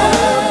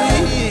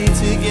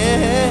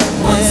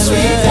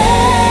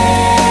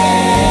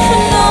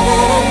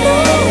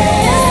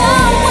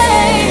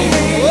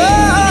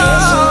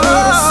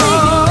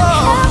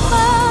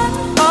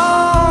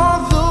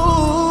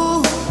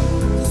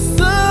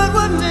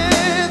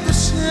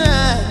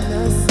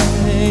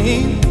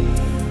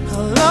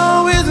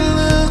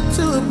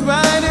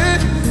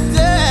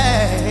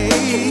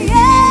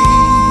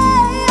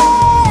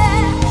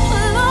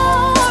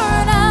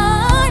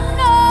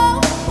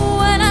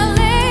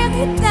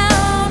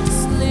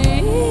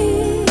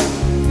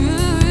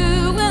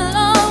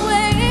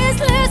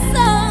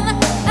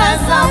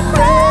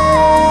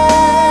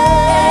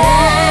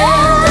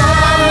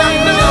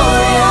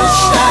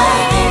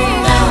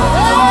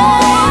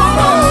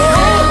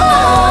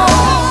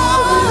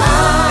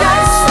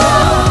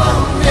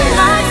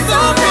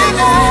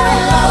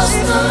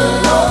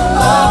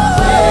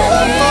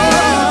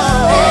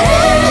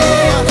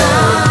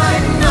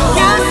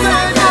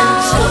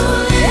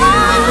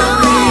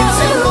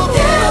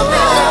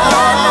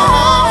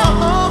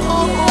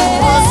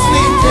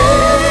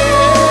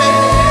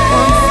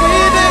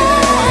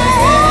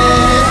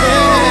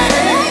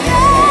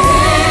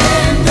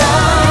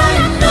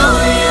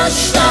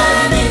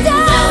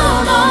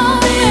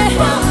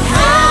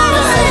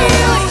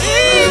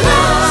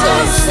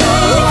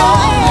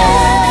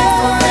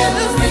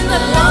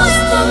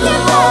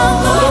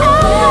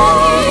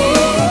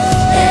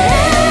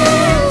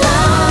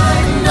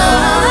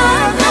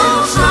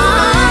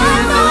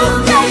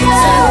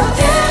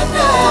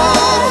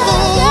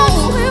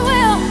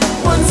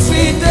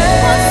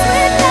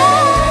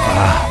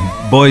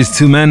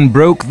 Boyz II Men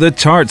broke the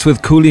charts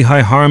with Coolie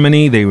High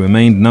Harmony. They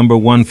remained number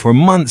one for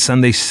months,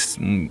 and they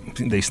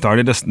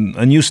started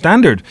a new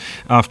standard.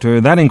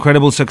 After that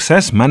incredible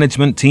success,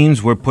 management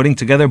teams were putting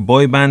together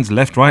boy bands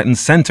left, right, and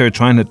center,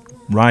 trying to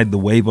ride the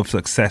wave of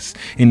success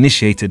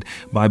initiated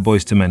by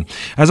Boyz II Men.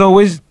 As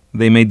always,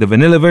 they made the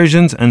vanilla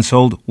versions and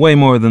sold way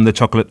more than the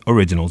chocolate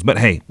originals. But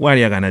hey, what are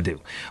you gonna do?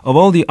 Of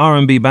all the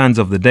R&B bands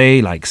of the day,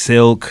 like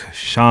Silk,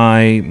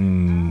 Shy,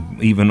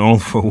 even All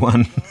For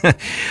One,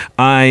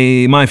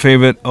 my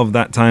favorite of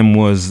that time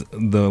was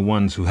the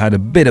ones who had a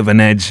bit of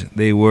an edge.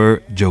 They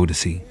were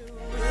Jodeci.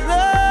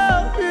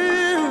 Love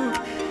you,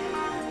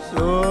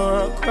 so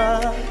I'll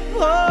cry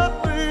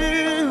for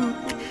you.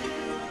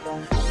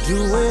 Do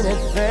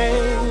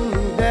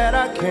anything that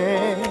I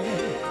can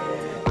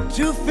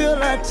to feel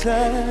that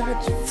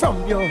touch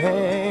from your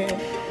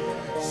hand.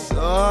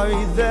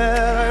 Sorry that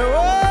I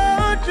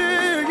won't do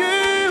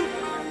you,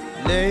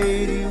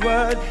 lady.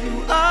 What do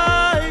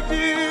I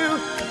do?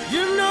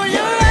 You know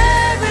you're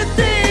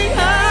everything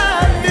I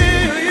do.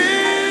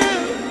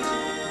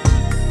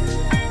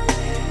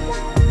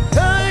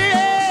 Oh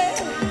yeah.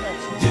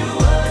 Do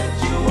what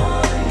you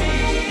want me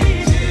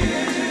to.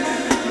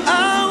 I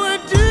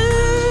would do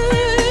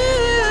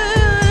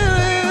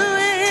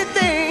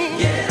anything.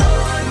 Get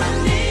on my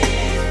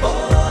knees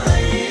for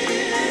you.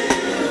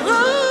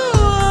 Ooh,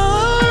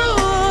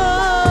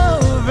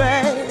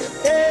 baby.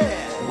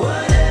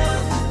 What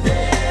else is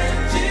there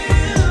to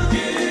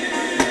do?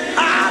 I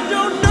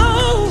don't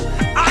know,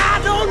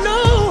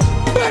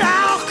 but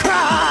I'll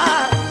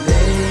cry.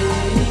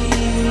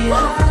 Lady, I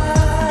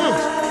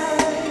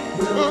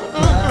will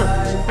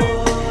cry for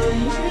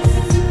you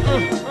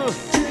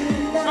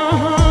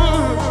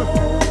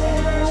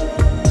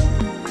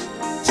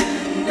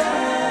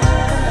tonight.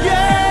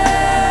 Yeah, yeah.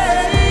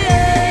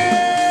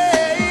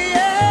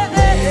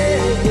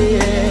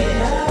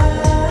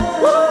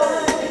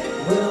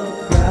 Will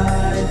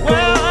cry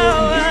for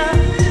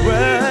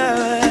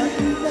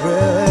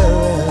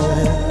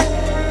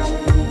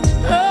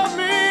help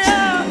me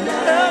out,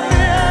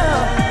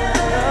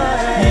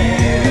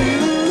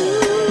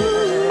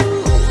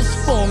 Just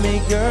for me,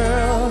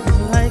 girl,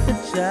 like a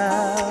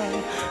child.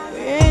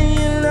 When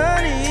you're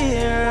not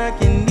here, I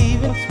can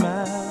even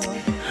smile.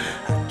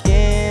 I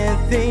can't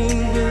think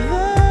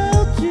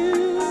without you.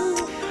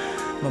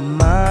 My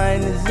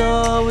mind is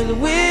always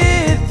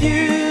with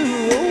you.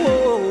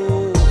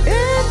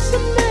 It's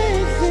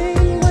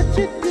amazing what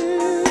you do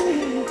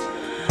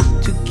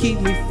to keep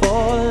me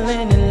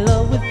falling in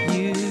love with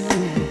you.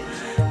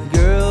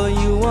 Girl,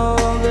 you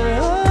all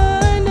that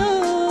I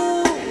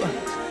know.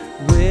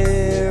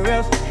 Where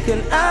else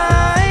can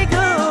I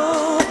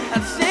go? I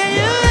say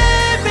you're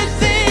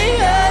everything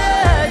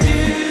I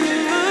do,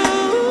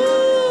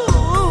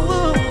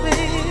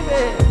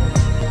 baby.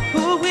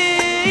 Ooh, we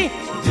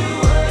do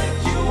what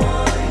you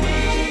want me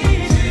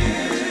to.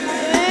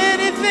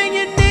 Anything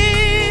you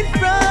need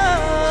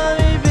from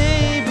me,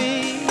 baby.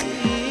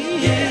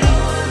 Get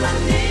on my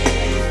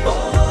knees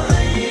for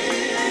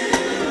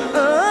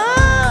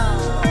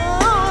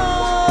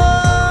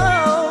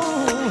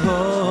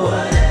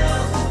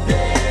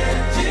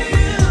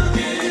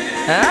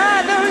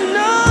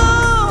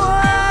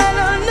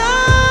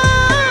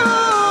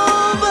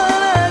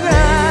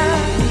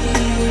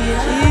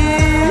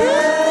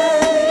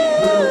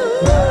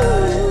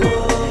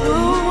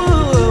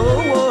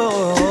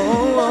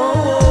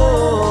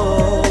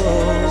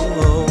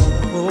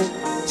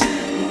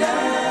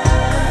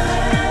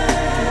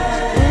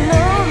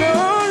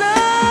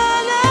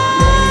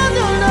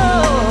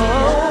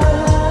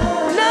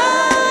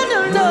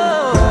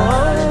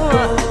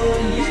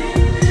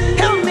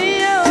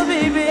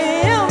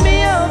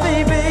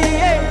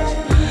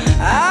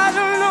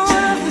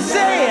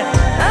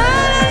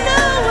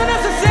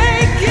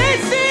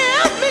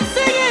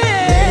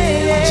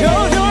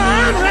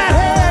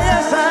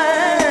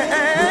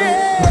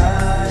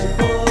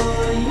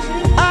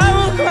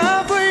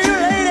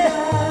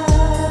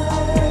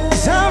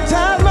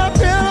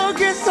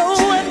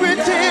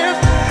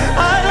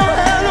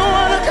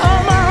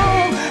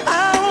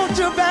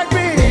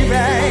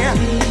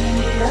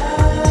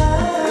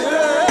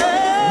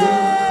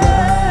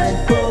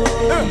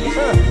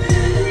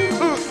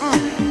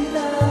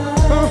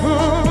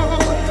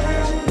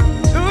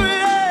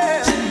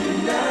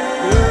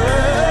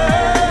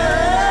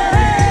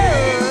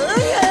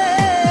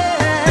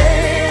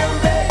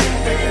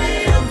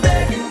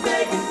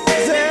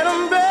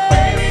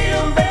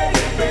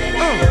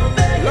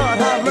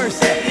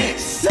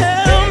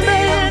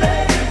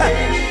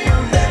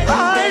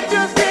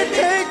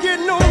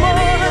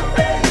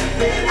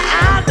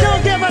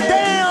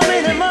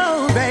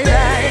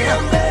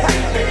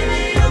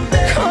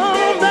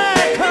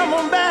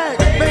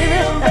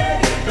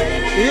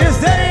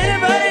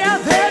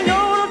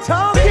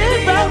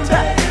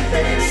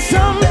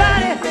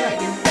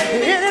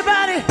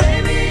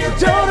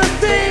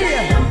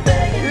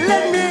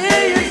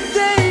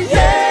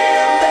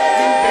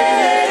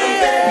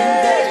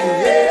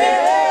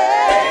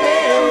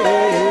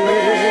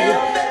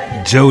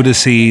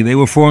Jodeci. They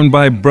were formed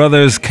by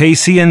brothers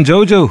Casey and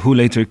Jojo, who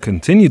later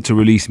continued to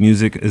release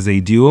music as a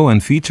duo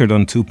and featured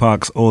on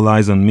Tupac's All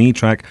Eyes on Me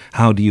track,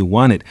 How Do You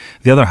Want It?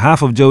 The other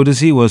half of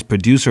Jodeci was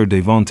producer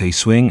Devontae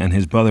Swing and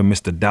his brother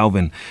Mr.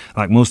 Dalvin.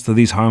 Like most of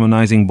these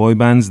harmonizing boy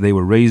bands, they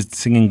were raised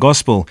singing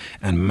gospel,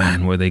 and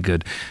man, were they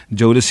good.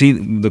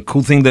 Jodeci, the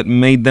cool thing that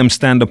made them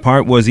stand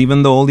apart was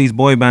even though all these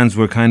boy bands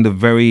were kind of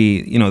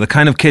very, the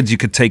kind of kids you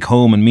could take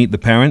home and meet the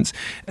parents,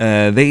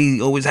 they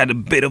always had a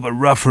bit of a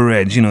rougher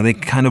edge. They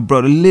kind of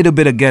brought a little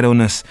bit of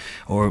ghetto-ness,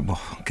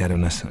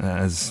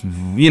 as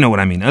you know what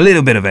I mean, a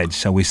little bit of edge,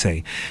 shall we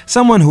say.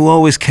 Someone who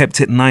always kept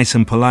it nice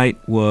and polite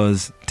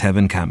was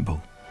Tevin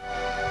Campbell.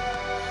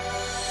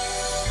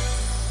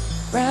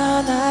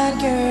 Brown-eyed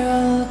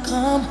girl,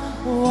 come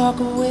walk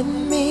with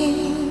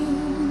me.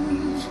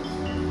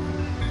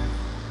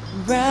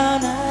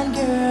 Brown-eyed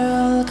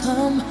girl,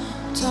 come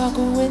talk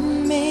with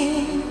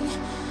me.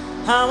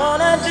 I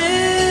wanna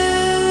do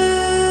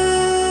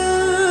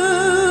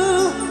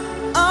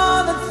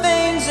all the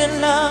things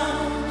in love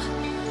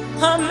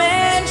a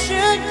man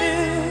should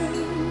do,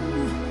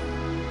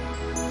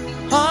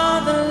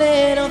 all the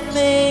little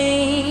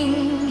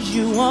things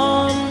you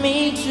want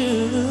me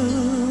to.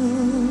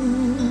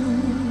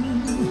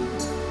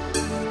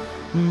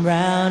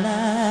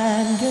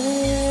 Brown-eyed girl,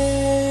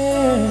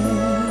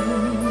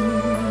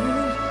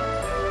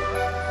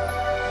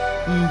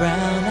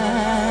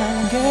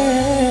 brown-eyed girl.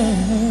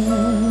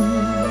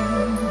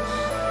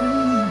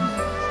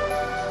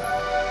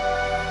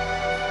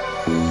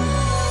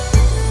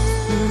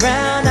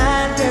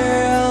 Brown-eyed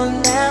girl,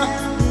 now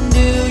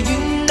do you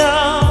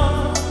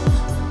know,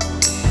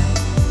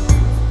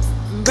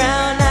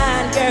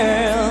 brown-eyed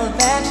girl,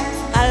 that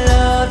I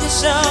love you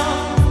so.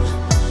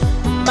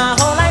 My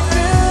whole life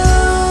through,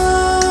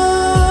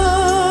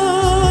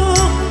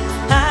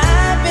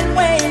 I've been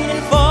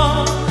waiting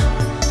for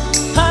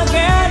a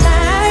girl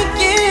like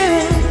you,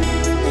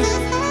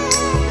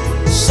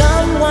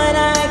 someone I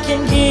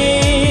can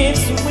give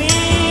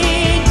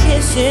sweet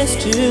kisses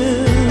to.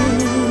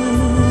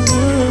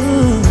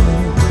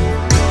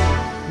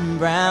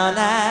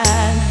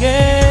 Brown-eyed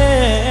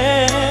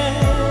girl,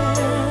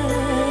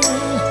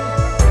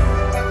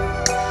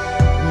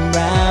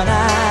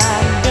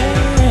 brown-eyed girl.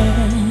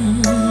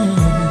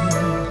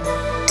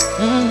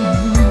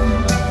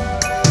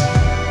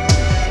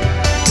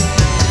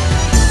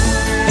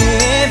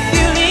 If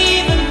you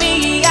leave me,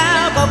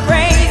 I'll go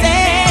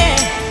crazy.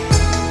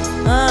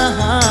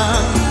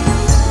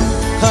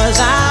 'Cause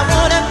I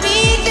wanna be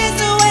just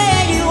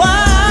where you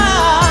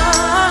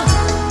are,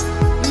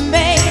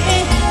 baby.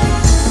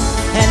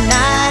 And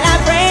night I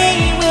pray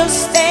we'll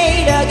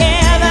stay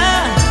together,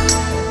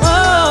 oh,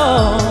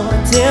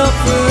 till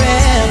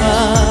forever.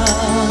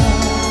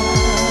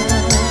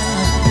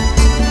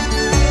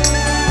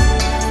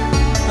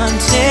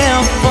 Until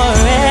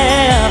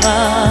forever,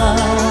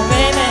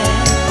 baby.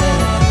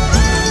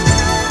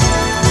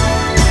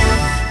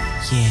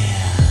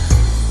 Yeah.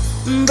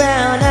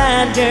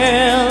 Brown-eyed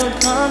girl,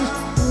 come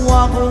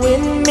walk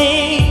with me.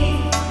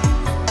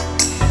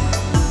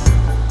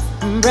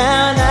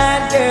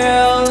 Brown-eyed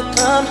girl,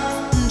 come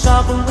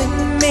talk with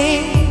me.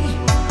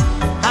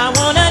 I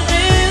wanna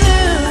do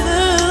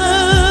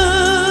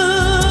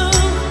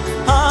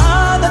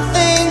all the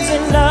things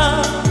in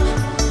love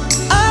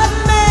a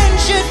man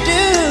should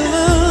do,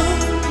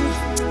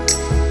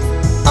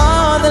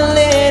 all the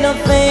little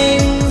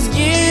things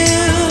you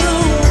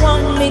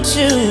want me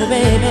to,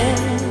 baby.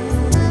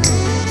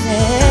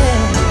 Yeah.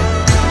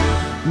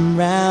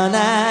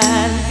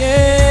 Brown-eyed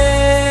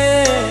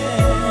girl,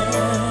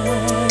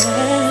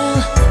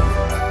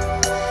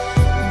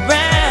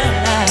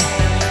 brown-eyed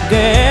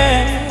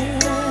girl,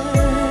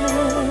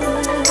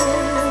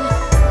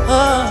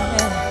 oh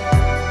yeah,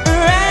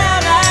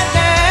 brown-eyed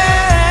girl,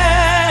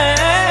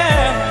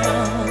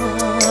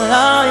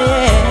 oh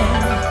yeah,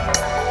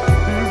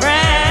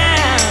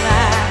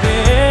 brown-eyed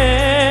girl,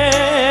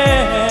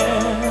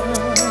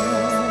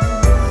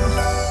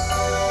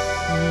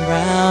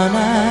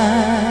 brown-eyed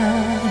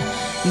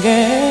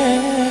girl.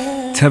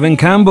 Tevin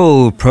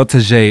Campbell,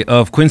 protege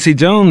of Quincy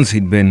Jones.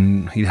 He'd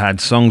had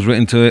songs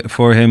written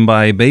for him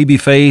by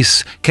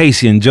Babyface.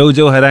 Casey and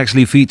Jojo had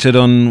actually featured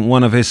on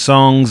one of his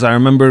songs. I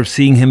remember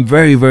seeing him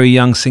very, very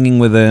young singing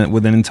with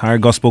an entire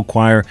gospel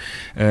choir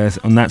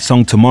on that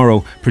song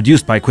Tomorrow,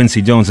 produced by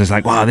Quincy Jones. It's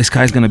like, wow, this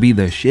guy's going to be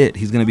the shit.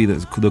 He's going to be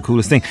the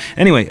coolest thing.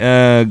 Anyway,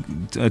 a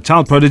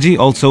child prodigy,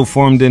 also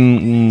formed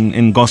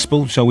in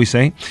gospel, shall we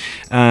say.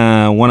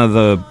 One of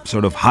the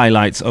sort of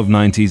highlights of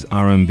 90s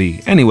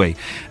R&B. Anyway,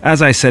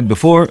 as I said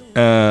before,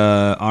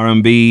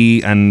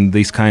 R&B and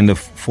this kind of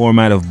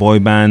format of boy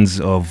bands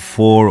of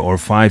 4 or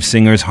 5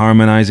 singers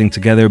harmonizing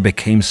together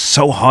became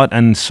so hot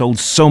and sold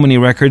so many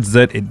records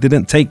that it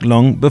didn't take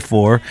long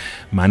before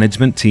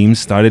management teams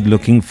started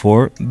looking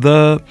for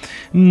the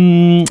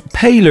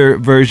paler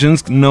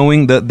versions,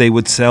 knowing that they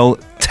would sell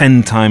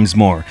 10 times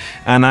more.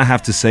 And I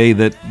have to say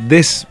that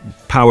this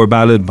power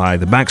ballad by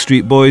the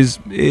Backstreet Boys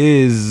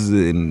is...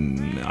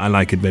 I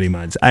like it very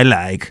much. I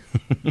like...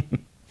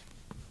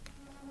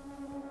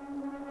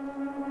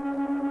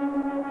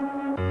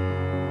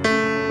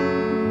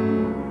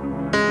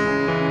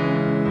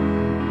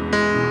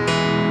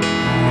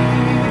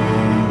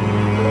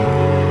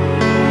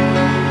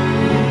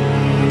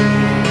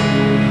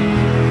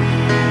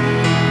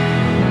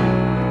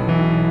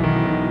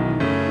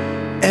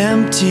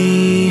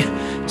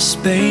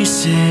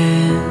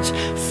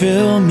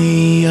 fill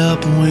me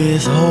up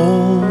with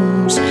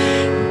holes,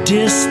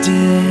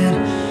 distant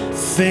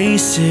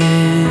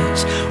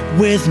faces,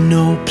 with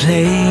no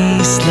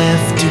place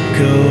left to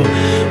go.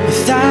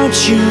 Without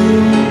you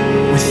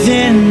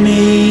within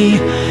me,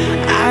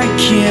 I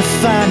can't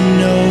find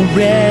no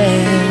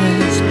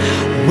rest.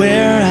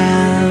 Where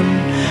I'm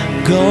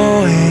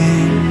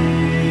going,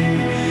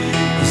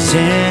 is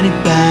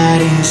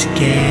anybody's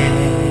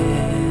guess?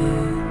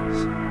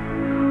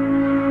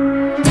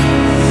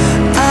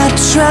 I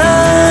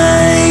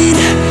tried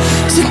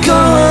to go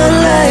on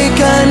like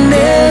I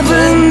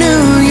never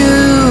knew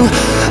you.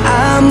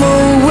 I'm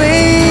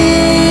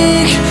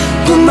awake,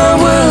 but my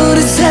world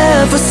is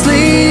half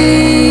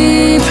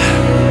asleep.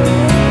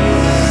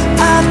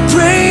 I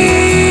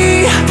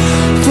pray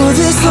for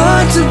this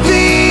heart to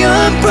be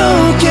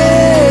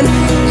unbroken,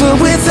 but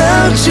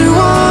without you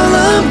all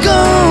I'm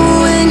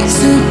going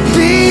to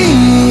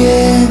be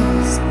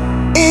is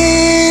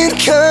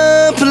incomplete.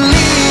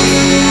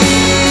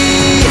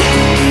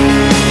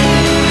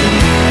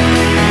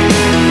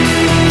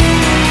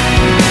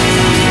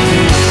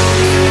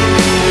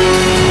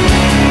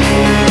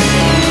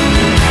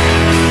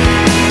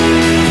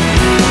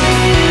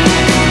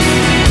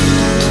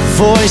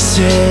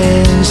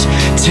 Voices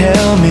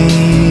tell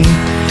me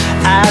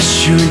I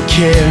should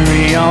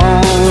carry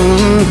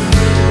on,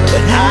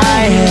 but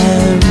I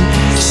am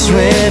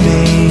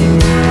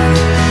swimming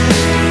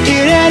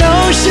in an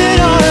ocean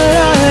all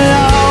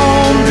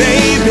alone.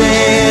 Baby,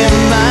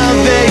 my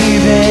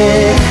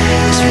baby,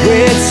 it's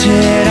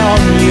written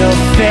on your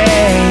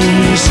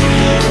face.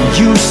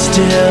 You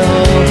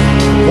still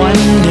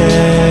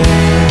wonder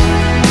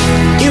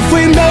if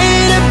we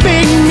made a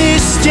big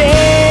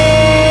mistake.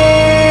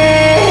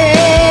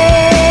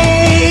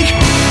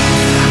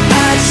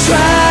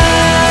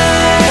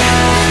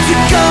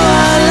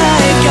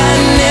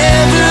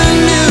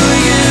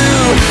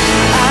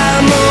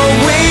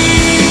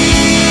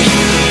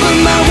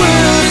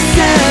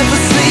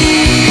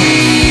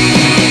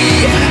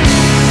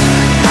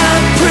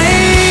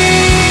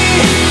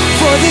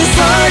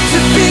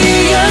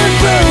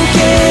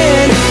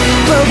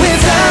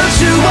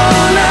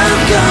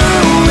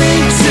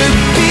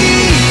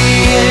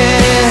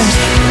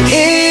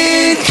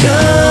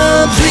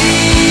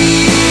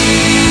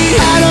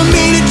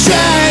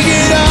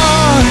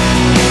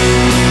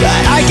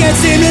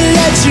 Seem to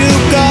let you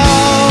go.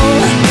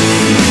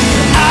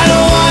 I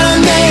don't wanna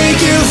make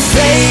you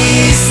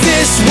face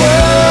this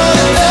world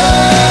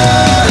alone.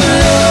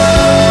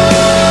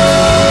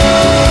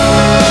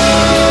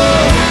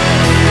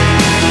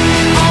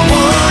 I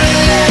wanna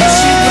let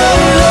you go.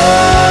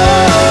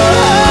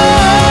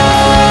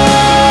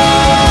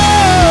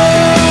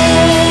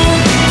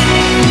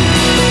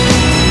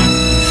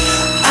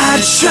 I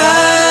try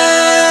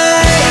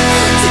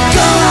to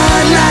go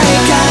on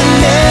like I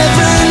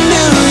never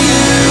knew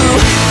you.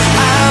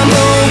 I'm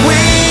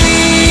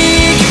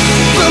awake,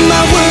 but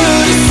my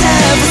world is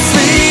half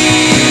asleep.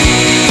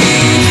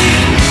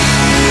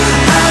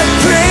 I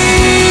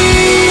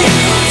pray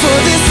for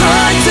this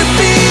heart to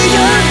be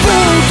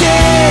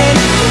unbroken,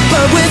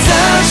 but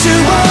without you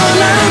all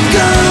I'm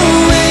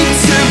going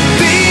to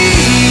be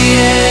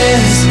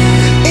is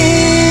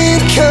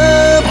incomplete.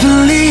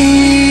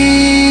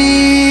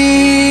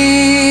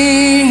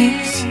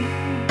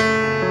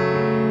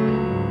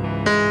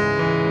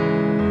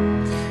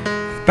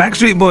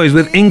 Backstreet Boys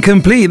with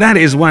Incomplete. That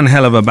is one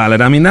hell of a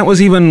ballad. I mean, that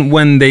was even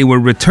when they were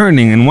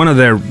returning in one of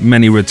their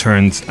many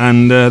returns,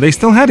 and they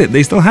still had it.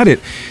 They still had it.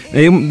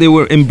 They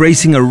were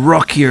embracing a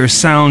rockier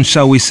sound,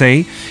 shall we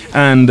say?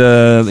 And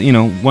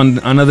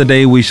another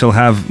day we shall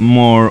have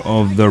more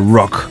of the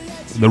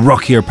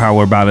rockier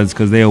power ballads,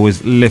 because they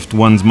always lift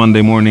one's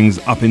Monday mornings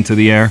up into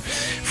the air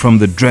from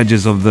the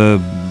dredges of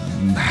the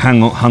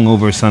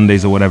hungover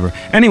Sundays or whatever.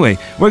 Anyway,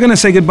 we're gonna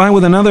say goodbye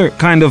with another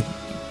kind of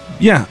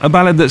a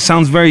ballad that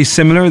sounds very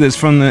similar,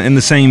 that's in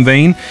the same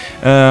vein.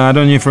 I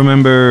don't know if you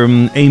remember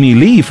Amy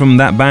Lee from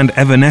that band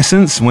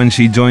Evanescence, when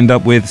she joined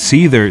up with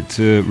Seether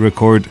to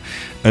record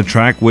a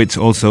track which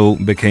also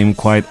became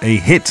quite a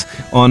hit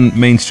on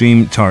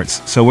mainstream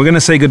charts. So we're going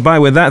to say goodbye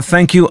with that.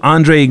 Thank you,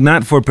 Andre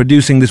Ignat, for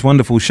producing this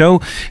wonderful show.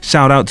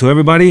 Shout out to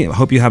everybody. I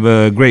hope you have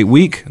a great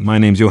week. My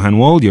name's Johan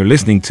Wald. You're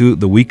listening to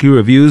the Weekly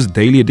Reviews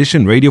Daily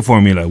Edition Radio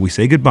Formula. We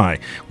say goodbye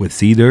with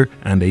Seether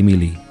and Amy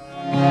Lee.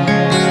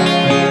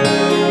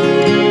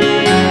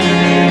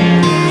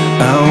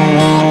 I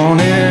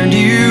wanted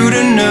you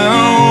to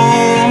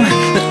know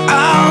that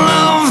I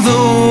love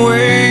the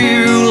way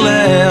you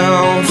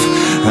laugh.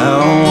 I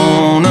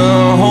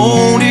wanna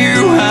hold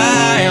you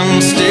high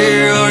and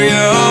steal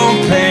your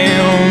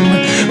pain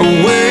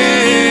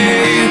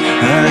away.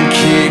 I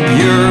keep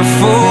your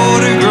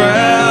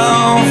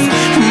photograph,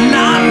 and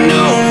I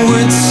know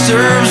it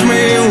serves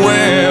me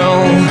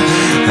well.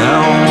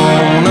 I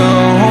wanna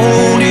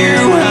hold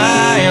you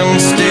high and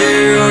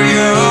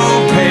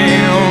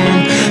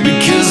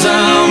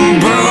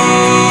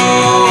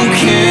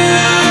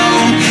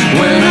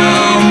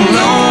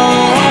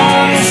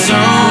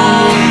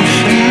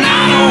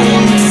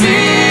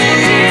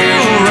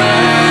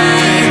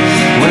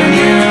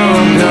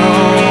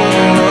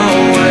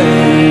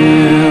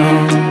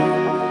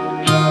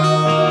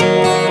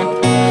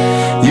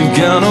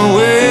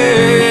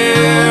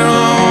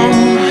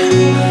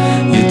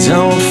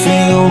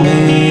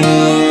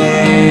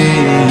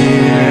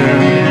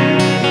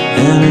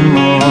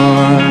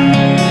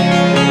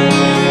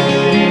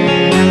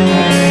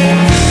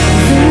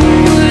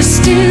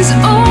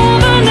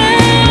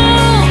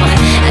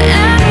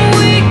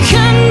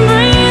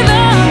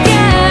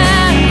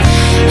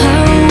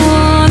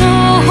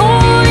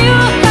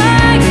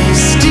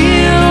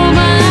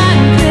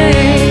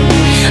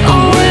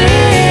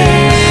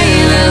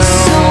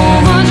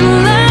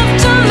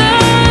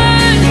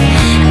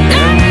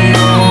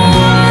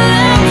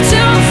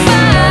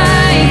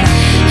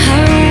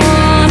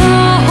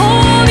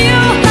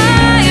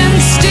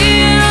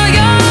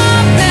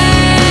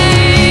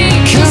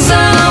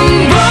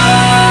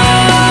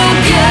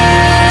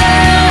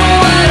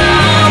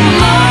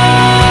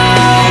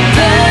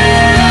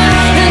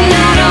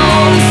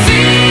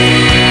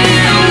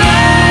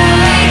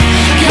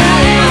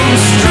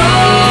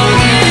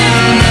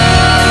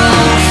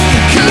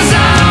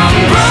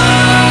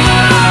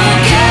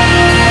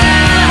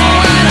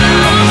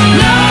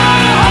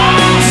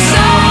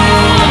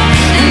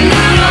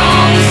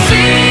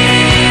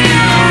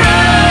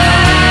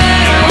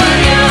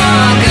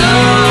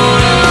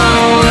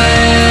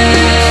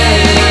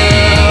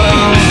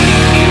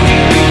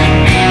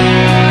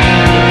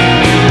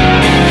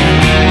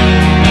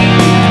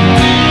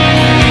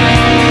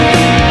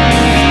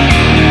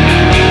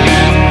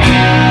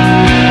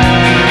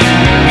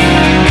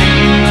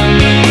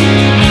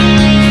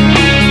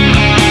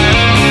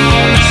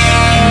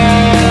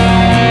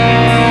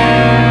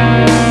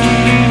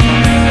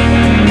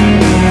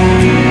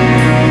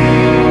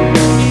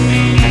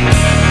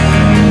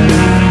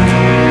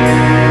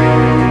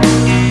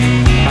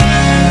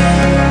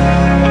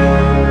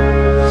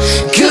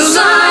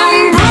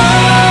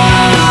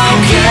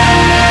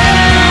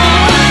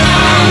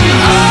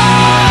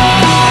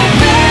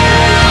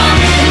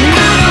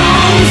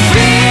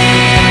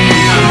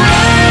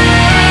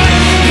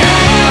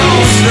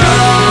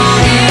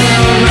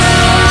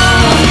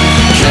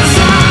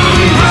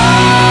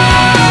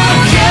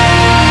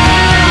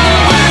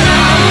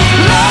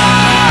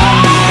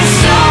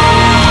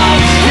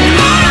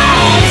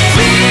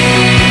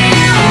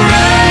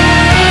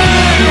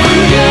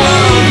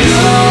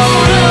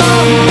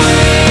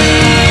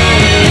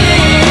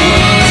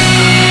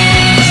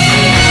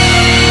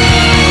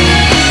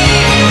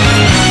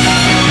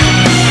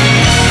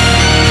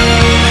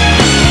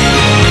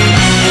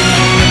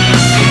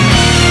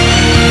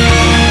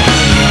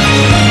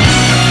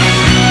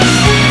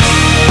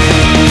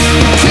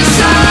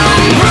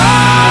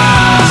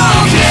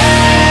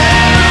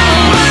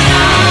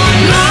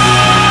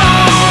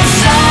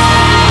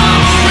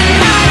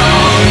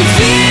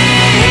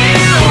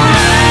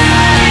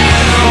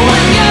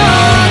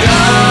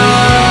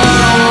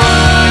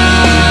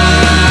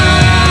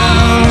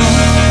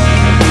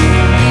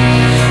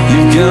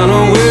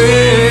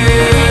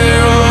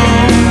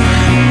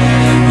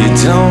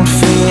don't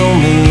feel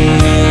me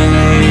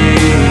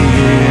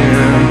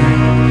here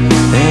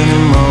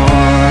anymore.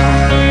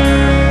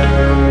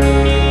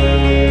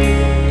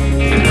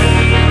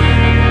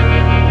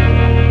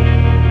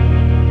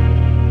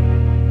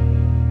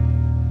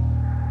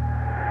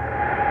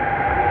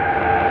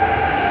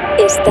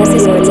 Estás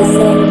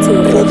escuchando tu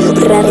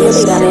Radio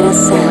Primavera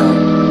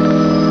Sound.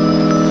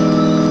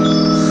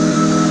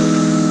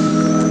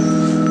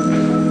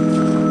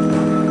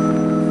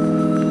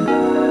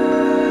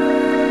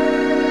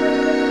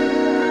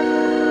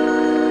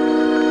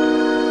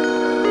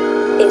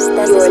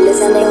 You're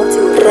listening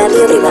to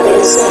Radio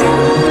Primavera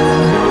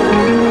Sound.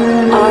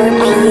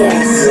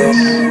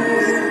 RPS.